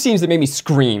 There are two scenes that made me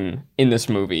scream in this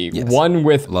movie. Yes. One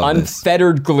with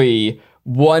unfettered glee.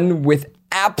 One with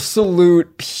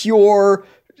absolute, pure,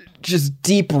 just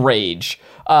deep rage.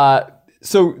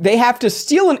 So they have to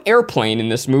steal an airplane in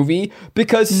this movie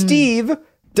because Steve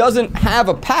doesn't have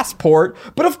a passport,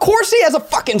 but of course he has a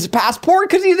fucking passport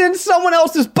because he's in someone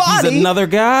else's body. He's another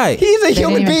guy. He's a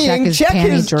human being. Check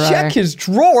his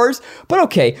drawers. But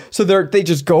okay, so they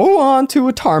just go on to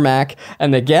a tarmac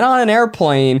and they get on an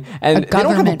airplane and they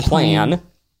don't have a plan.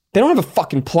 They don't have a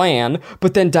fucking plan.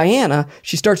 But then Diana,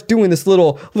 she starts doing this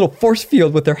little force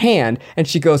field with her hand, and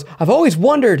she goes, "I've always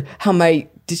wondered how my."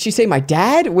 Did she say my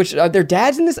dad? Which are their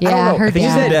dads in this? Yeah, I don't know. Her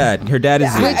dad. Her dad is.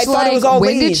 I thought it was all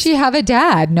when did she have a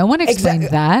dad? No one explained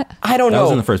that. I don't know. That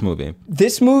was in the first movie.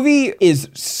 This movie is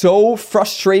so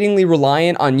frustratingly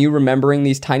reliant on you remembering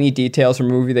these tiny details from a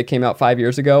movie that came out 5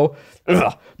 years ago.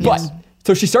 Ugh. But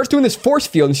So she starts doing this force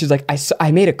field, and she's like,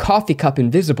 I made a coffee cup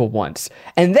invisible once.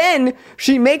 And then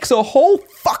she makes a whole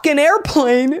fucking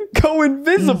airplane go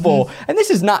invisible. And this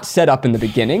is not set up in the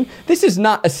beginning. This is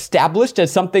not established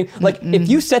as something like if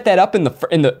you set that up in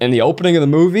the opening of the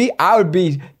movie, I would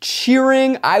be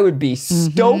cheering, I would be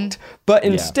stoked. But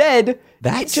instead,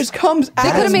 it just comes out of nowhere.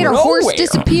 They could have made her horse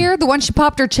disappear, the one she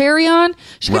popped her cherry on.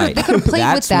 They could have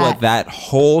played with that. That's what that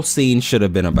whole scene should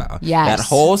have been about. Yes. That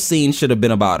whole scene should have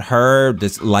been about her,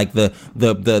 this like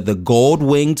the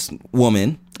gold-winged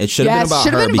woman. It should have been about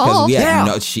her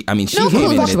because she came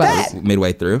in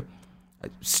midway through.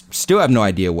 Still have no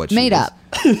idea what she made was.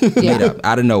 up. Made up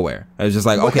out of nowhere. I was just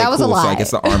like, okay, that was cool. a lie. So I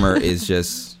guess the armor is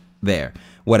just there.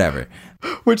 Whatever.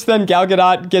 Which then Gal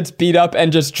Gadot gets beat up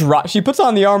and just drop. She puts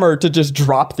on the armor to just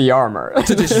drop the armor.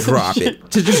 To just drop it.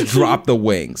 To just drop the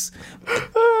wings.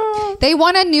 They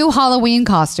want a new Halloween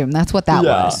costume. That's what that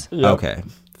was. Yep. Okay,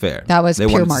 fair. That was they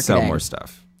pure wanted to sell marketing. more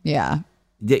stuff. Yeah.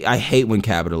 I hate when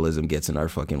capitalism gets in our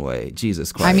fucking way.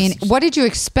 Jesus Christ. I mean, what did you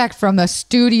expect from a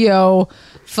studio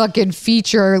fucking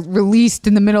feature released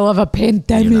in the middle of a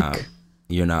pandemic?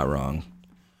 You're not wrong.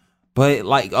 But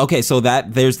like, okay, so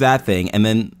there's that thing, and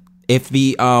then if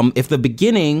the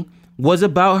beginning was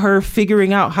about her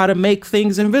figuring out how to make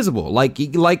things invisible, like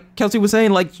Kelsey was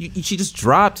saying, like she just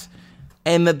dropped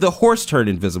and the horse turned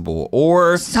invisible,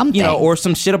 or something, or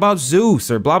some shit about Zeus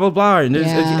or blah blah blah, and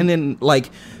then like,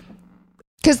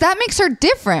 because that makes her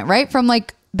different, right? From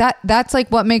like that's like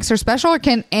what makes her special. Or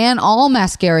can all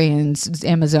Mascarians,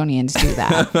 Amazonians do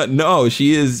that? No,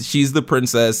 she's the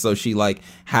princess, so she's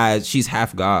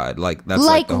half god. Like that's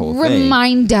like the whole thing.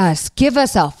 Remind us, give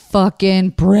us a fucking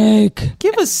break.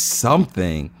 Give us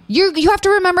something. You have to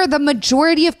remember the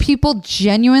majority of people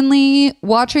genuinely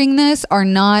watching this are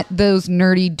not those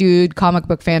nerdy dude comic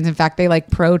book fans. In fact, they like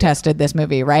protested this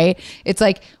movie, right? It's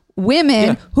like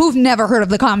women who've never heard of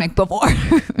the comic before.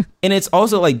 And it's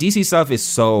also like DC stuff is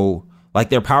so like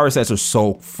their power sets are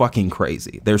so fucking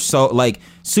crazy. They're so like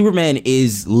Superman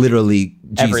is literally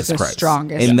Jesus Christ,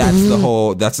 strongest, and that's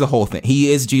the whole thing.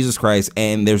 He is Jesus Christ,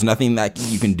 and there's nothing that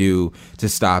you can do to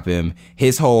stop him.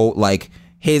 His whole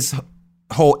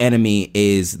enemy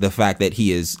is the fact that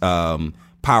he is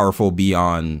powerful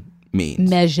beyond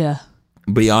measure.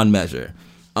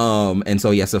 And so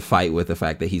he has to fight with the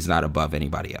fact that he's not above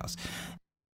anybody else.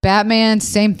 Batman,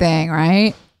 same thing,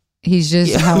 right? He's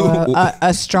just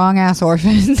a strong ass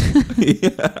orphan.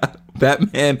 Yeah.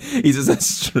 Batman, he's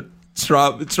just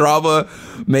trauma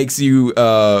makes you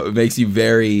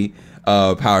very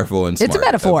powerful and smart. It's a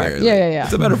metaphor. Apparently. Yeah.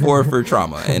 It's a metaphor for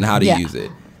trauma and how to use it.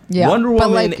 Yeah. Wonder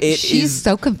Woman, but like, she's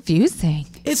so confusing.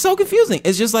 It's so confusing.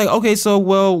 It's just like, okay, so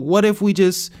what if we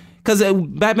just, because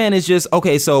Batman is just,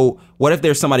 okay, so what if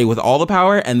there's somebody with all the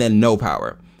power and then no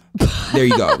power? There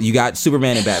you go. You got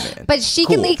Superman and Batman. But she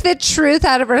can leak the truth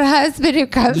out of her husband who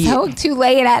comes home too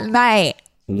late at night.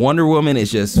 Wonder Woman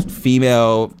is just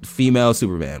female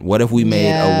Superman. What if we made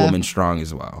a woman strong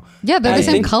as well? Yeah, they're the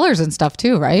same colors and stuff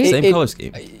too, right? Same color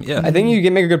scheme. Yeah. I think you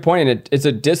can make a good point, and it's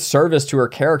a disservice to her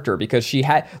character because she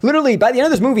had literally by the end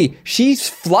of this movie, she's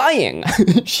flying.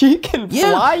 She can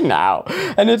fly now,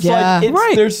 and it's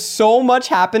there's so much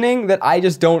happening that I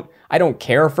don't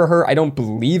care for her. I don't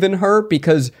believe in her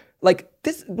because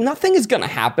nothing is gonna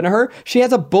happen to her. She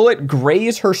has a bullet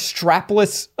graze her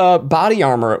strapless body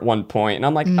armor at one point, and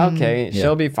I'm like, okay,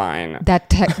 she'll be fine. That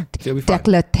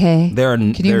décolleté.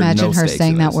 Can you imagine her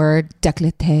saying that word,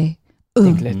 décolleté?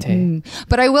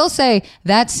 But I will say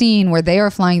that scene where they are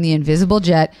flying the invisible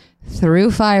jet through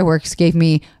fireworks gave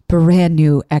me brand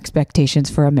new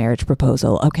expectations for a marriage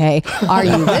proposal. Okay, are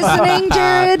you listening,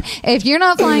 Jared? If you're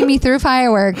not flying me through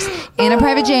fireworks in a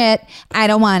private jet, I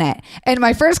don't want it. And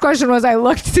my first question was, I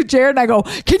looked to Jared and I go,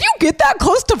 "Can you get that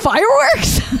close to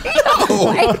fireworks?"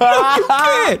 No, you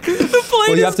can't. The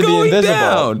plane you have to be invisible.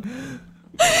 Down.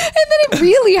 And then it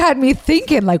really had me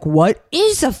thinking, like, what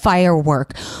is a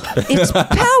firework? It's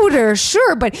powder,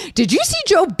 sure, but did you see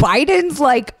Joe Biden's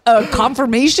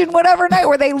confirmation whatever night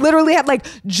where they literally had like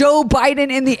Joe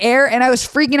Biden in the air, and I was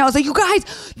freaking out. I was like, you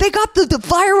guys, they got the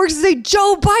fireworks that say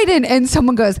Joe Biden, and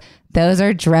someone goes, those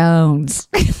are drones.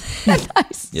 And I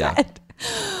said,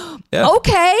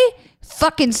 okay,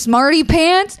 fucking smarty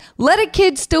pants, let a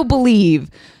kid still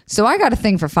believe. So I got a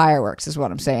thing for fireworks is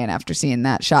what I'm saying after seeing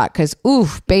that shot. Because,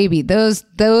 oof, baby, those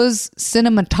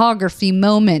cinematography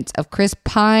moments of Chris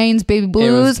Pine's Baby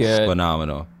Blues. It was good.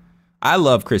 Phenomenal. I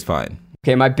love Chris Pine.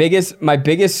 Okay, my biggest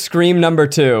scream number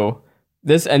 2.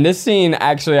 This scene,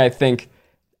 actually, I think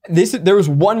there was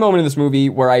one moment in this movie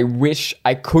where I wish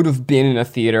I could have been in a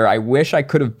theater. I wish I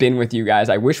could have been with you guys.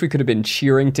 I wish we could have been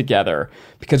cheering together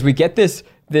because we get this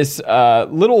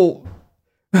little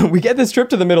we get this trip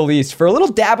to the Middle East for a little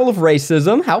dabble of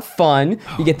racism. How fun.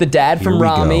 You get the dad from Here we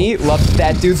Rami. go. Love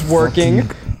that dude's working.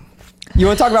 You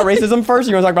want to talk about racism first,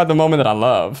 or you want to talk about the moment that I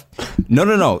love?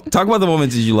 No. Talk about the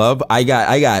moments that you love. I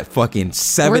got fucking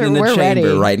 7 in the We're chamber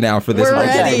ready. right now for this. We're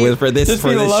ready. For this Just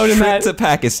be loading trip that- to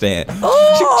Pakistan.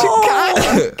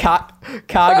 I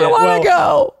don't want to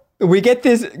go. We get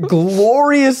this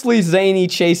gloriously zany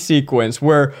chase sequence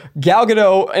where Gal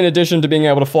Gadot, in addition to being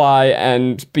able to fly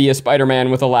and be a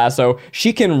Spider-Man with a lasso,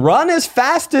 she can run as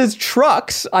fast as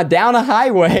trucks down a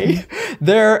highway.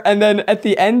 And then at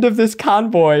the end of this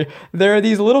convoy, there are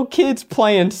these little kids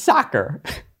playing soccer.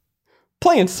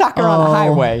 On a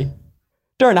highway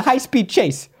during a high-speed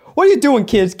chase. What are you doing,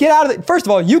 kids? Get out of it. First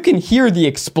of all, you can hear the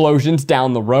explosions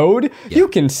down the road. Yeah. You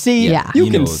can see, Yeah. you You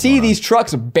know can what's see going on. these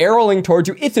trucks barreling towards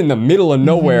you. It's in the middle of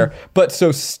nowhere. But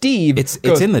so Steve, It's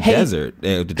goes, in the "Hey, desert.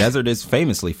 The desert is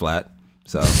famously flat.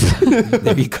 So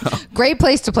there you go. Great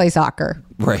place to play soccer.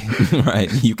 Right.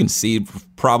 You can see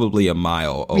probably a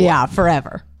mile away. Yeah,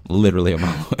 forever. Literally a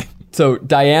mile away. So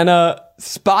Diana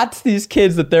spots these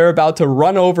kids that they're about to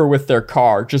run over with their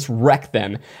car, just wreck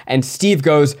them. And Steve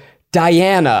goes,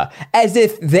 Diana, as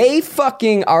if they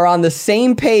fucking are on the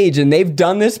same page and they've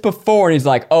done this before. And he's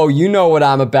like, oh, you know what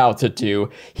I'm about to do.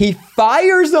 He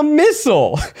fires a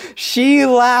missile. She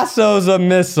lassos a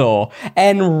missile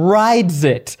and rides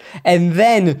it and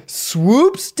then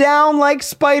swoops down like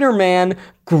Spider-Man,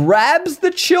 grabs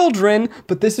the children.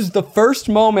 But this is the first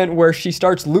moment where she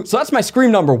starts so that's my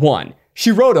scream number 1.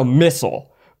 She rode a missile.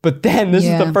 But then this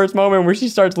is the first moment where she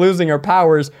starts losing her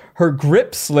powers. Her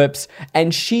grip slips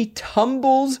and she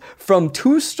tumbles from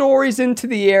 2 stories into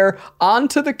the air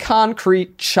onto the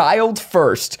concrete, child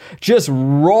first, just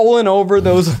rolling over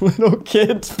those little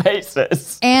kids'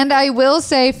 faces. And I will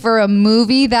say, for a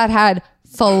movie that had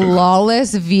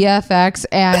flawless VFX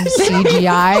and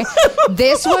CGI,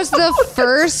 this was the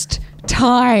first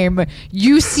time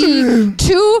you see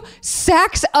 2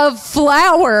 sacks of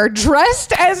flour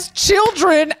dressed as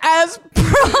children as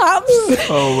props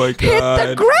Oh my hit the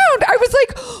God. ground. I was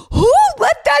like, who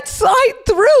let that slide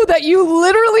through that you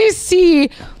literally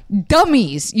see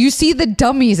dummies? You see the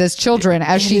dummies as children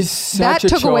as It is that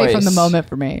such a took away from the choice. moment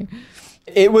for me.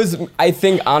 It was, I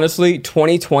think, honestly,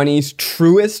 2020's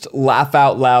truest laugh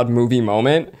out loud movie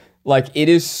moment. Like, it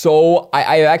is so.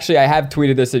 I have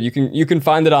tweeted this. If you can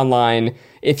find it online.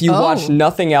 If you watch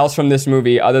nothing else from this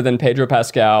movie other than Pedro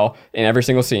Pascal in every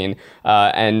single scene,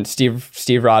 and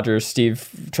Steve Rogers, Steve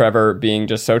Trevor being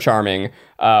just so charming,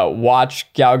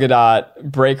 watch Gal Gadot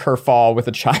break her fall with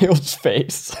a child's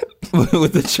face.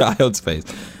 With the child's face.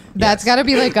 That's got to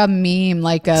be like a meme,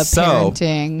 like a So-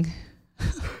 parenting.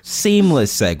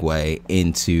 Seamless segue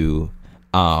into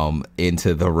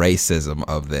the racism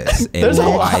of this. And There's a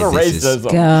why lot of this is-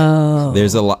 racism. Go.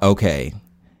 There's a lot. Okay.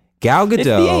 Gal the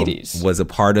Gadot 80s. was a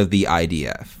part of the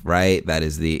IDF, right? That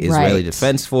is the Israeli Right.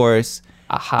 Defense Force.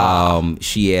 Aha.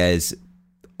 She has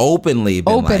openly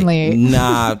been Openly. like,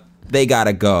 nah, they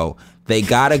gotta go. They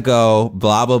gotta go,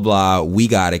 blah, blah, blah. We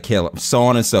gotta kill them, so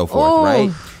on and so forth, Oh.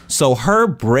 right? So her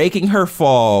breaking her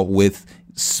fall with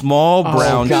small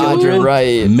brown God, children you're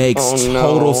right. makes Oh, no.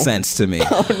 total sense to me.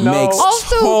 Makes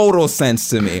Also, total sense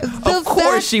to me. Of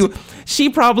course, she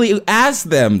probably asked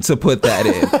them to put that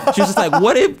in. She was just like,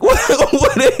 what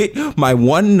if my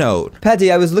one note,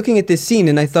 Patty, I was looking at this scene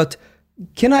and I thought,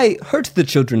 can I hurt the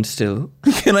children still?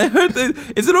 can I hurt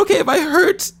is it okay if I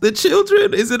hurt the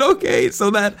children? Is it okay so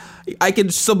that I can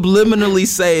subliminally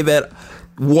say that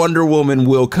Wonder Woman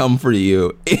will come for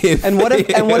you? And what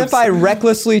if I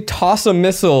recklessly toss a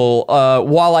missile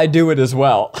while I do it as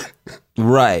well?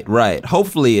 Right.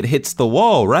 Hopefully it hits the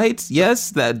wall, right?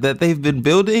 Yes, that they've been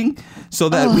building so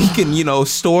that we can,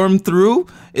 storm through.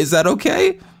 Is that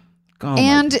okay? Oh,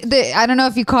 And I don't know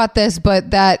if you caught this,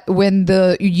 but that when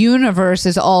the universe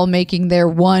is all making their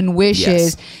one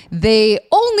wishes, Yes. they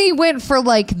only went for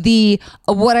like the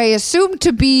what I assume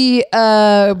to be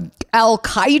Al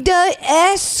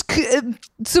Qaeda-esque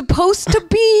supposed to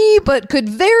be, but could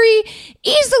very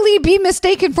easily be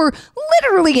mistaken for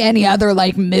literally any other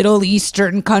like Middle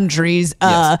Eastern country's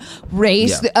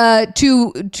race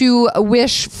to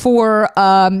wish for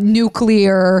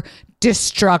nuclear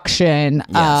destruction,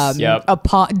 Yes. Yep.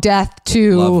 upon death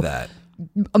to love that.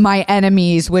 my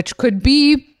enemies, which could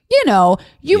be,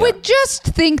 you would just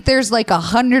think there's like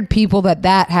 100 people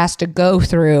that has to go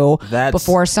through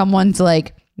before someone's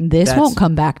like, this won't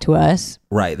come back to us.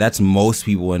 Right, that's most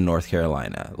people in North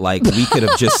Carolina. Like we could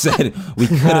have just said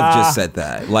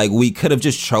that. Like we could have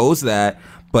just chose that,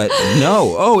 but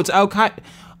no. Oh, it's Al Qaeda.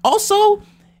 Also,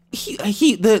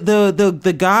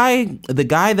 the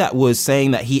guy that was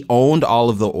saying that he owned all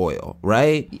of the oil,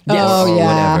 right? Oh, Or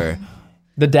yeah. whatever.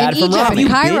 The dad In from Egypt, Robbie. in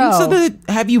Cairo.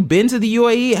 Have you been to the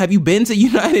UAE? Have you been to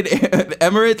United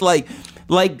Emirates?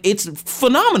 Like it's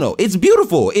phenomenal. It's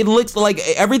beautiful. It looks like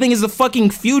everything is the fucking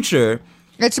future.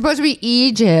 It's supposed to be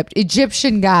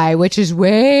Egyptian guy, which is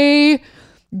way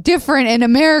different in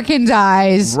Americans'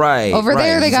 eyes. Right, Over right.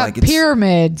 there, they It's got like it's-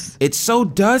 pyramids. It's so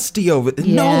dusty over there.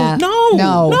 Yeah.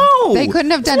 No. They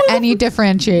couldn't have done any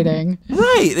differentiating.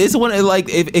 Right. It's one like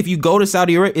if you go to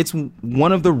Saudi Arabia, it's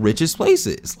one of the richest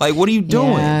places. Like, what are you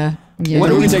doing? Yeah. The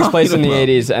What are we movie takes place in talking the about?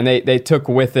 80s, and they took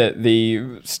with it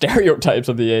the stereotypes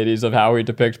of the 80s of how we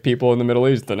depict people in the Middle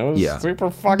East, and it was Yeah. super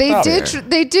fucked They up.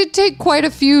 did take quite a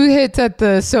few hits at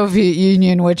the Soviet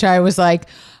Union, which I was like,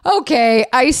 okay,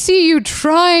 I see you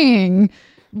trying,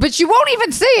 but you won't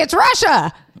even say it's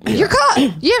Russia. You're caught.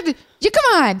 You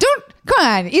come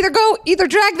on, either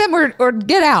drag them or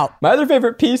get out. My other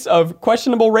favorite piece of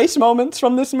questionable race moments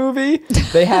from this movie,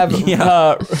 they have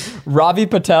Ravi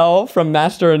Patel from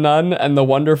Master and None and the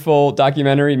wonderful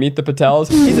documentary Meet the Patels.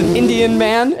 He's an Indian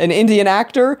man, an Indian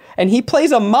actor, and he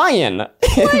plays a Mayan in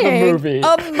the movie.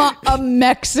 A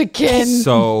Mexican.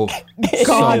 So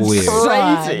God, weird.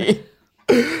 Crazy.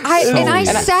 I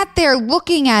sat there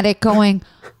looking at it going,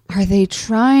 are they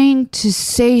trying to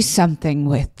say something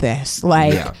with this?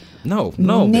 Like, Yeah. No.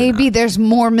 they're maybe not. there's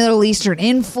more Middle Eastern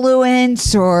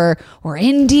influence or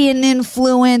Indian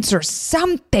influence or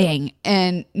something.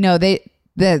 And no,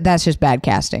 that's just bad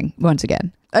casting once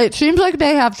again. It seems like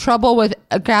they have trouble with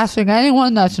casting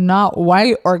anyone that's not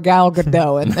white or Gal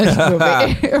Gadot in this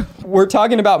movie. We're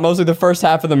talking about mostly the first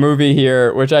half of the movie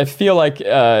here, which I feel like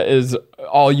is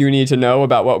all you need to know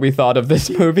about what we thought of this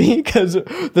movie. Because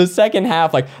the second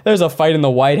half, like, there's a fight in the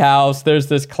White House. There's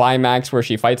this climax where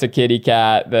she fights a kitty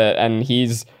cat and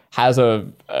has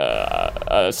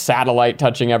a satellite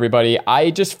touching everybody.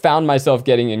 I just found myself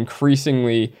getting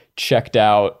increasingly checked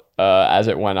out as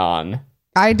it went on.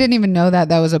 I didn't even know that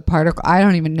was a particle. I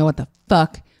don't even know what the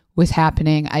fuck was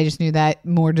happening. I just knew that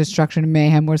more destruction and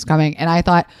mayhem was coming. And I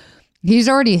thought he's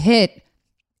already hit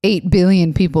 8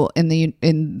 billion people in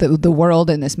the world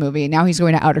in this movie. Now he's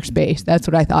going to outer space. That's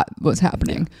what I thought was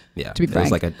happening. Yeah. To be frank.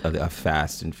 It was like a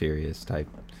Fast and Furious type.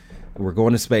 We're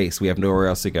going to space. We have nowhere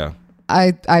else to go.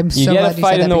 I'm so get a glad you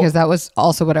fight said in that the- because that was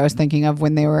also what I was thinking of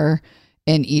when they were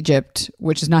in Egypt,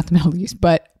 which is not the Middle East,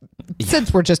 but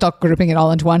since we're just all grouping it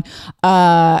all into one,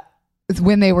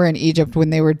 when they were in Egypt, when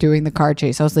they were doing the car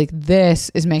chase, I was like, this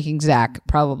is making Zach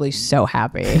probably so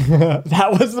happy.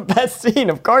 That was the best scene.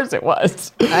 Of course it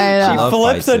was. I She know. love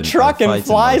flips fights a in- truck and fights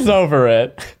in flies motion. over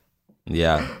it.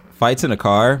 Yeah. Fights in a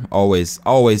car, always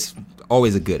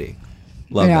a goodie.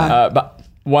 Love Yeah. that. But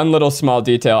one little small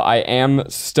detail, I am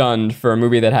stunned for a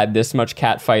movie that had this much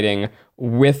cat fighting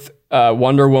with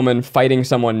Wonder Woman fighting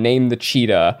someone named the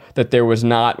Cheetah, that there was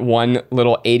not one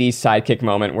little 80s sidekick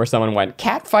moment where someone went,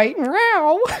 cat fight,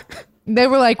 meow. They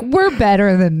were like, we're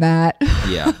better than that.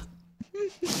 Yeah.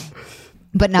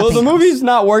 But nothing Well, the else. movie's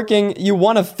not working. You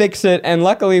want to fix it. And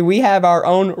luckily, we have our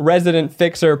own resident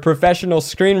fixer, professional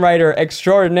screenwriter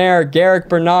extraordinaire, Garrick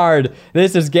Bernard.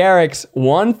 This is Garrick's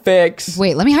one fix.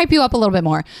 Wait, let me hype you up a little bit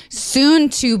more. Soon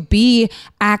to be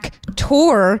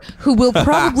actor who will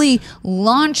probably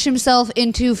launch himself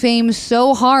into fame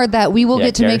so hard that we will Yeah,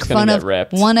 get to Garrick's make fun gonna of get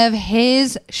ripped. one of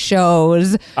his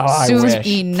shows I soon wish.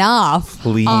 enough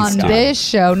Please, on God. this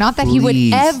show. Not that he would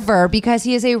Please. ever, because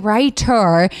he is a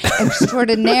writer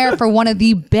extraordinaire for one of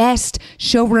the best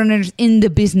showrunners in the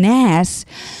business,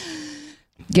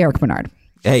 Garrick Bernard.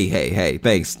 Hey,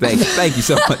 thanks. Thank you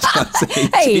so much.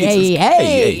 Hey, Jesus.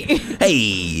 hey. Hey,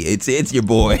 it's your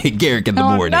boy, Garrick in the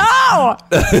morning. No!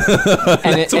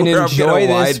 And where I'm enjoy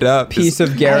gonna this wind up. piece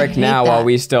of Garrick hate now that. while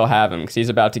we still have him, because he's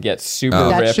about to get super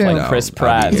That's ripped true. like No, Chris I'll be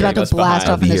Pratt. here. He's about to Leave us blast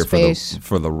behind. off in Be his here face.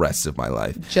 for the rest of my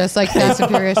life. Just like Fast and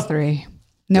Furious 3.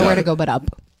 Nowhere to go but up.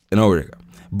 Nowhere to go.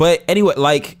 But anyway,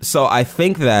 like, so I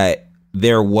think that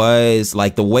there was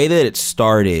like the way that it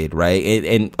started, right?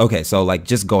 And okay, so like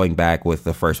just going back with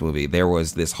the first movie, there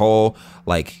was this whole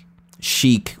like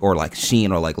chic or like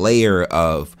sheen or like layer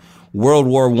of World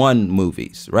War I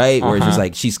movies, right? Where it's just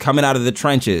like she's coming out of the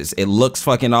trenches. It looks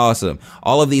fucking awesome.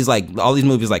 All these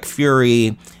movies like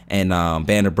Fury and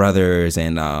Band of Brothers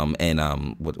and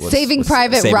Saving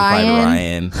Private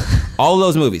Ryan. All of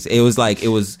those movies. It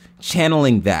was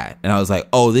channeling that, and I was like,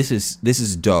 oh, this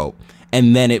is dope.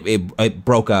 And then it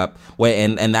broke up,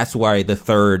 and that's why the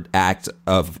third act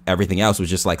of everything else was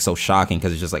just like so shocking,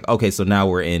 because it's just like, okay, so now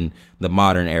we're in the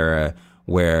modern era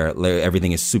where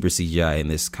everything is super CGI, and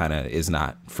this kind of is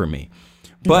not for me.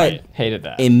 But hated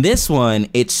that. In this one,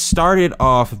 it started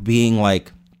off being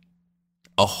like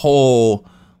a whole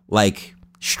like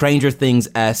Stranger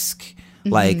Things-esque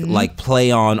like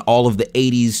play on all of the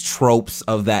 80s tropes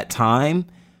of that time.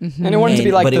 And it wanted to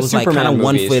be like but the it was like Superman kinda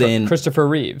one movies foot from in. Christopher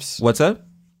Reeves. What's up?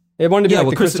 It wanted to be like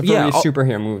with the Christopher Reeves all-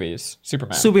 superhero movies.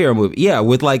 Superman. Superhero movie, yeah,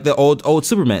 with like the old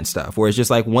Superman stuff, where it's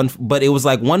just like but it was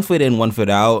like 1 foot in, 1 foot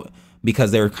out,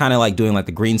 because they were kind of like doing like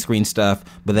the green screen stuff,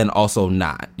 but then also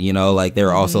not, you know, like they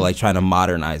were also like trying to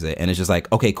modernize it, and it's just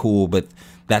like, okay, cool, but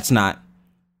that's not.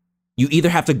 You either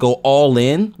have to go all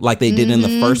in like they did in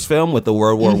the first film with the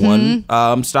World War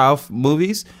One style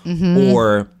movies,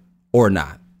 or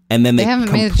not, and then they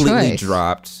haven't made a completely choice.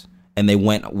 dropped. And they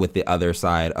went with the other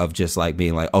side of just like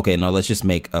being like, okay, no, let's just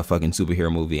make a fucking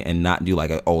superhero movie and not do like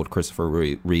an old Christopher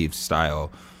Reeves style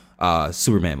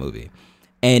Superman movie.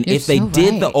 And You're if they so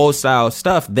did the right. old style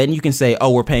stuff, then you can say,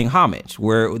 oh, we're paying homage.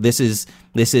 This is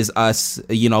us,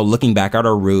 you know, looking back at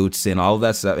our roots and all of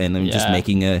that stuff, and then just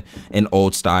making an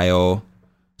old style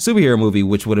superhero movie,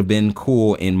 which would have been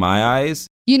cool in my eyes.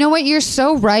 You know what? You're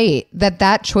so right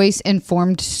that choice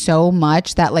informed so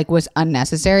much that like was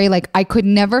unnecessary. Like I could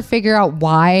never figure out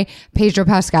why Pedro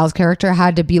Pascal's character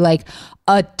had to be like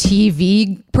a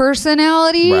TV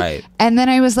personality. Right. And then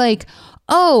I was like,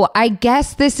 oh, I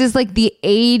guess this is like the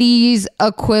 80s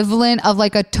equivalent of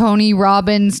like a Tony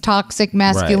Robbins toxic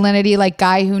masculinity, like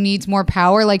guy who needs more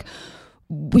power. Like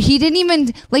he didn't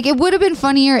even like, it would have been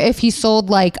funnier if he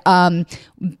sold like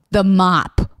the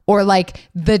mop or like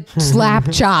the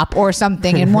slap chop or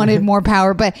something and wanted more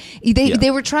power. But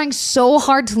they were trying so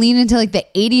hard to lean into like the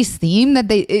 80s theme that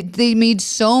they made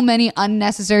so many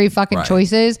unnecessary fucking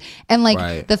choices. And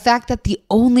like the fact that the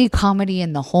only comedy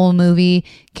in the whole movie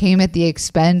came at the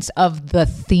expense of the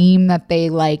theme that they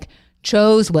like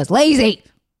chose was lazy.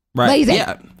 Right. Lazy.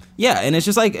 Yeah. And it's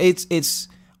just like, it's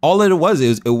all that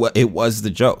it was the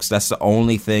jokes. That's the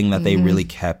only thing that they really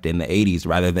kept in the 80s,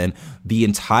 rather than the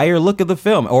entire look of the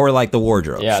film or like the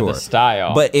wardrobe. Yeah, sure. the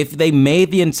style. But if they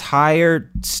made the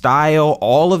entire style,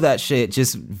 all of that shit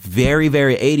just very,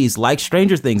 very 80s, like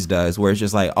Stranger Things does, where it's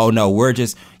just like, oh no,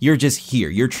 you're just here.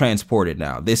 You're transported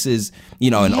now. This is,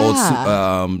 you know, an old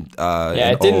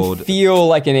it didn't feel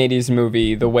like an 80s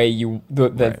movie the way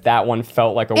that one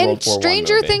felt like a World War I movie. And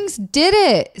Stranger Things did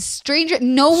it.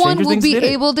 No one will be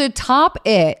able to top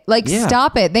it. Like,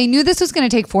 stop it. They knew this was going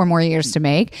to take 4 more years to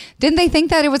make. Didn't they think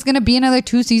that it was going to be another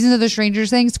 2 seasons of the Stranger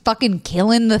Things fucking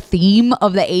killing the theme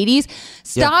of the 80s?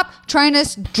 Stop trying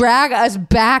to drag us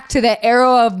back to the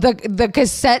era of the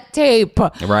cassette tape.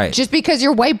 Right. Just because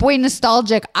you're white boy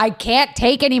nostalgic, I can't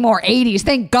take any more 80s.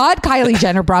 Thank God Kylie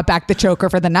Jenner brought back the choker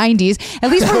for the 90s. At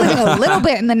least we're living a little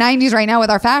bit in the 90s right now with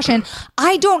our fashion.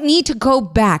 I don't need to go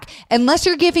back unless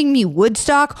you're giving me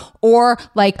Woodstock or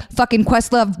like fucking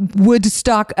Questlove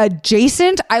Woodstock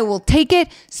adjacent. I will take it.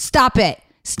 Stop it.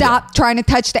 Stop trying to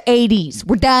touch the 80s.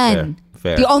 We're done.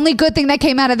 Fair. The only good thing that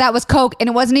came out of that was Coke, and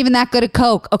it wasn't even that good of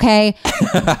Coke, okay?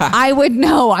 I would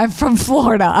know. I'm from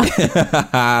Florida.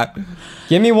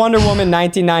 Give me Wonder Woman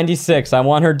 1996. I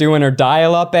want her doing her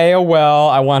dial-up AOL.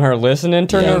 I want her listening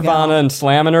to Nirvana and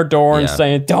slamming her door and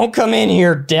saying, "Don't come in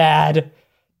here, Dad."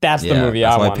 That's the movie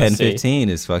I want to see. That's why Pen 15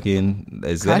 is fucking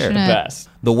is there. Crushing it. Best.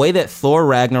 The way that Thor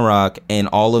Ragnarok and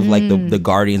all of like the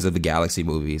Guardians of the Galaxy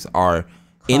movies are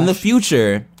in the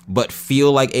future but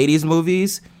feel like 80s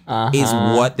movies is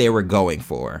what they were going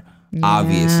for.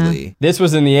 Obviously. This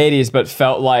was in the 80s but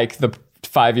felt like the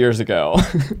 5 years ago.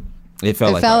 It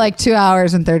felt like 2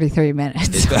 hours and 33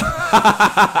 minutes.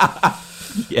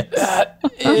 Yes.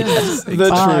 Is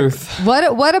the truth.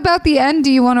 What about the end?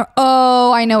 Do you want to?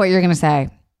 Oh, I know what you're going to say.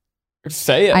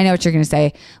 Say it. I know what you're going to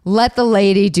say. Let the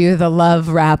lady do the love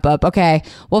wrap up. Okay.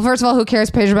 Well, first of all, who cares?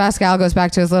 Pedro Pascal goes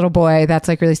back to his little boy. That's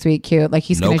like really sweet, cute. Like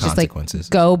he's No going to just like consequences.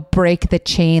 go break the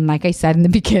chain. Like I said in the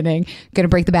beginning, going to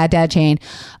break the bad dad chain.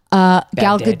 Gal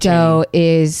dad Gadot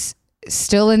is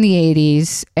still in the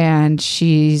 80s and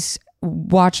she's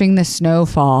watching the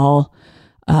snowfall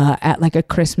at like a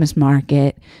Christmas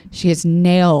market. She gets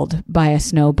nailed by a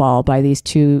snowball by these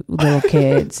 2 little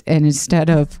kids. And instead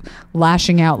of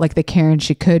lashing out like the Karen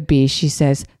she could be, she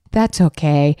says, "That's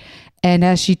okay." And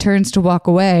as she turns to walk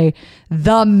away,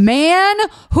 the man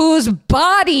whose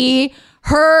body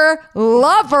her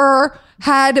lover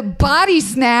had body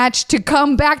snatched to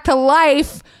come back to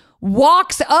life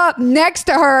walks up next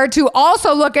to her to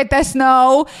also look at the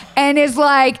snow and is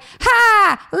like,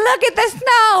 "Ha, look at the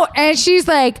snow." And she's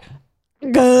like,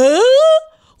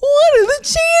 what are the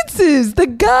chances? The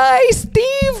guy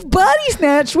Steve body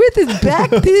snatched with is back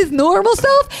to his normal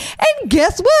self. And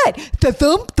guess what? The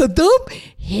thump,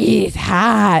 he's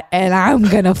hot. And I'm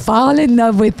going to fall in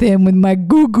love with him with my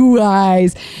goo-goo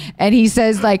eyes. And he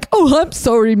says like, oh, I'm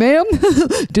sorry, ma'am.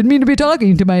 Didn't mean to be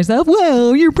talking to myself.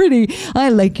 Well, you're pretty. I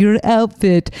like your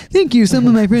outfit. Thank you. Some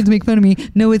of my friends make fun of me.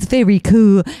 No, it's very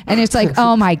cool. And it's like,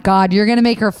 oh my God, you're going to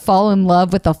make her fall in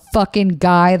love with the fucking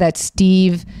guy that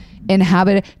Steve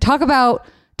inhabited. Talk about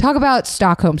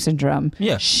Stockholm syndrome.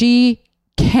 Yeah. She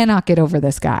cannot get over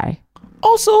this guy.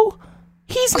 Also,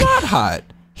 he's not hot.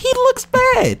 He looks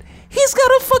bad. He's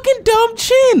got a fucking dumb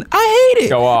chin. I hate it.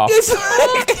 Go off. It's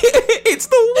like, it's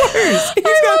the worst.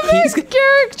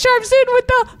 Garrick chimes in with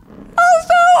the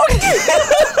also.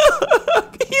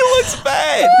 He looks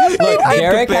bad. Look,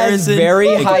 Garrick has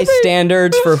very high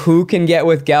standards for who can get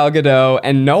with Gal Gadot,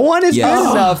 and no one is Yes.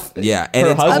 good enough. Yeah, and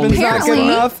Her it's husband's not apparently, good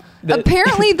enough.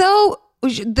 apparently though,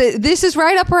 this is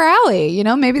right up her alley. You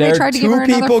know, maybe There they are tried to give two her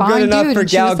another people fine good enough dude, for and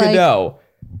she Gal was like, Gadot.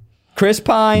 Chris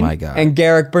Pine My God. and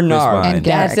Garrick Bernard. Pine. And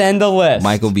Garrick. That's end the list.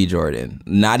 Michael B. Jordan.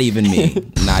 Not even me.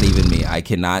 Not even me. I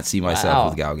cannot see myself Wow.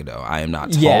 with Gal Gadot. I am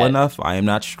not tall Yeah. enough. I am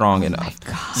not strong enough.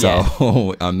 So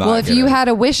Yeah. I'm not. Well, if you gonna- had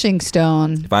a wishing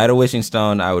stone, if I had a wishing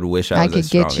stone, I would wish I I was could as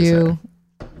strong get as you her.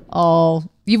 all.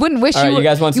 You wouldn't wish All right, you you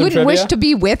guys want some wouldn't wish trivia? to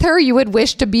be with her. You would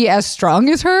wish to be as strong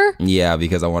as her. Yeah,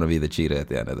 because I want to be the cheetah at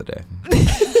the end of the day.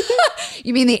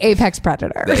 You mean the apex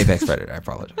predator? The apex predator. I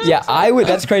apologize. Yeah, I would.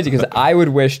 That's crazy because I would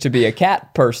wish to be a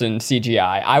cat person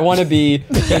CGI. I want to be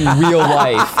in real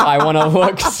life. I want to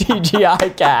look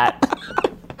CGI cat.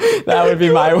 That would be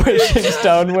my wishing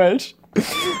stone wish. And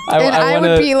I wanna-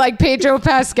 would be like Pedro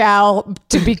Pascal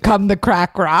to become the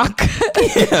crack rock.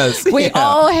 Yes. We yeah.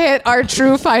 all hit our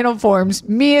true final forms.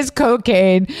 Me as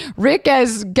cocaine, Rick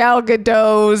as Gal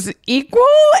Gadot's equal,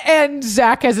 and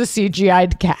Zach as a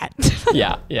CGI'd cat.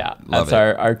 Yeah. Love That's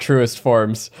it. our truest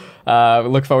forms.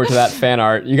 Look forward to that fan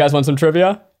art. You guys want some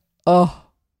trivia? Oh,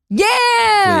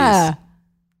 yeah.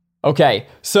 Okay,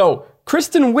 so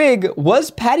Kristen Wiig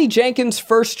was Patty Jenkins'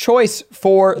 first choice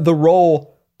for the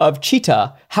role of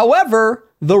Cheetah. However,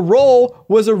 the role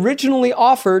was originally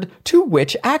offered to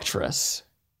which actress?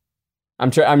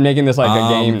 I'm making this like a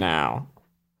game now.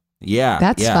 Yeah.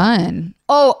 That's yeah. fun.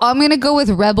 Oh, I'm going to go with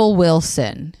Rebel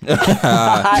Wilson.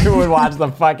 I would watch the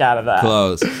fuck out of that.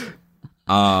 Close.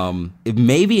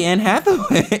 Maybe Anne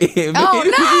Hathaway.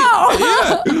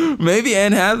 Oh, no! Maybe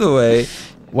Anne Hathaway.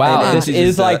 Wow, And this she's is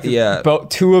just, like yeah.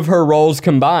 two of her roles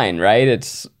combined, right?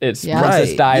 It's Yeah. Princess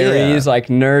Right, Diaries, yeah. like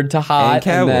nerd to hot,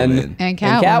 And then Catwoman. And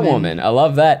Catwoman. I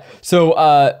love that.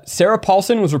 So Sarah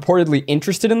Paulson was reportedly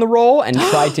interested in the role and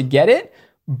tried to get it,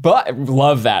 but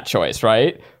love that choice,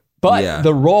 right? But Yeah.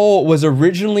 the role was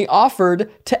originally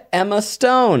offered to Emma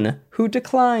Stone, who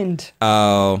declined.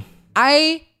 Oh.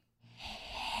 I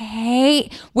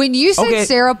hate when you said Okay.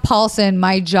 Sarah Paulson,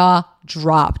 my jaw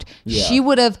dropped. Yeah. She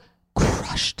would have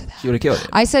crushed that. She would have killed it.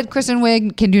 I said Kristen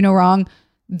Wiig can do no wrong.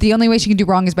 The only way she can do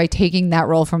wrong is by taking that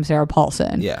role from Sarah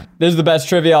Paulson. Yeah. This is the best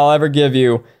trivia I'll ever give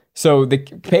you. So the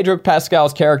Pedro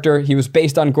Pascal's character, he was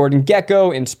based on Gordon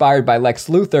Gekko, inspired by Lex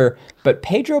Luthor, but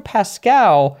Pedro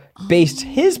Pascal based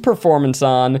his performance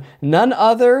on none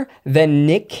other than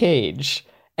Nick Cage.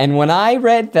 And when I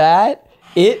read that,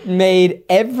 it made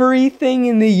everything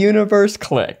in the universe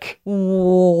click.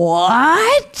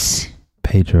 What?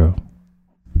 Pedro.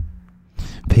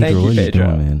 Thank you, what are you Pedro.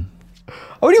 doing, man?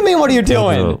 What do you mean, what are you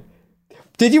doing?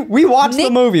 We watched the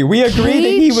Nick movie. We agreed that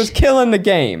he Cage? was killing the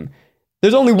game.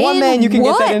 There's only one In man you can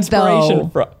get that what, inspiration though?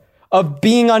 from. Of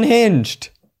being unhinged.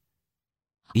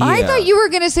 I Yeah. thought you were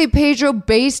going to say Pedro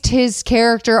based his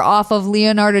character off of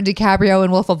Leonardo DiCaprio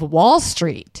in Wolf of Wall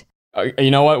Street.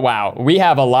 You know what? Wow, we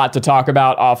have a lot to talk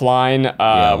about offline.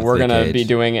 with We're Nick gonna Cage. be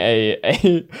doing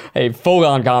a full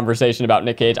on conversation about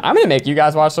Nick Cage. I'm gonna make you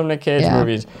guys watch some Nick Cage Yeah.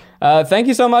 movies. Thank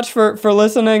you so much for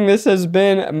listening. This has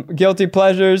been Guilty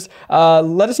Pleasures.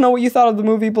 Let us know what you thought of the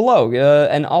movie below,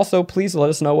 and also please let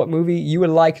us know what movie you would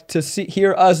like to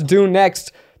hear us do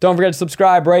next. Don't forget to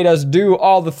subscribe, rate us, do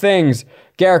all the things.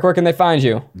 Garrick, where can they find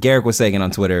you? Garrick was Sagan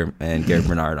on Twitter and Garrick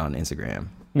Bernard on Instagram.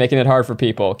 Making it hard for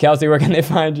people. Kelsey, where can they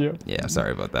find you? Yeah,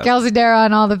 sorry about that. Kelsey Dara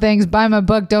on all the things. Buy my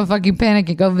book. Don't fucking panic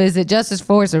and go visit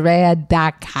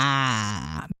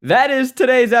justiceforcered.com. That is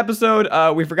today's episode.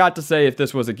 We forgot to say if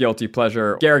this was a guilty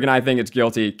pleasure. Garrick and I think it's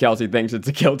guilty. Kelsey thinks it's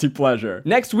a guilty pleasure.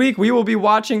 Next week, we will be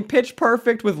watching Pitch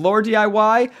Perfect with Lord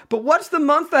DIY. But what's the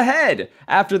month ahead?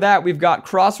 After that, we've got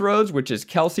Crossroads, which is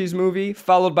Kelsey's movie,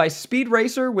 followed by Speed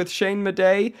Racer with Shane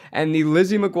Madej, and the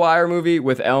Lizzie McGuire movie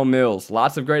with Elle Mills.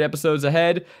 Lots of great episodes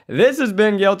ahead. This has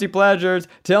been Guilty Pleasures.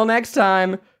 Till next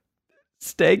time,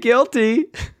 Stay guilty.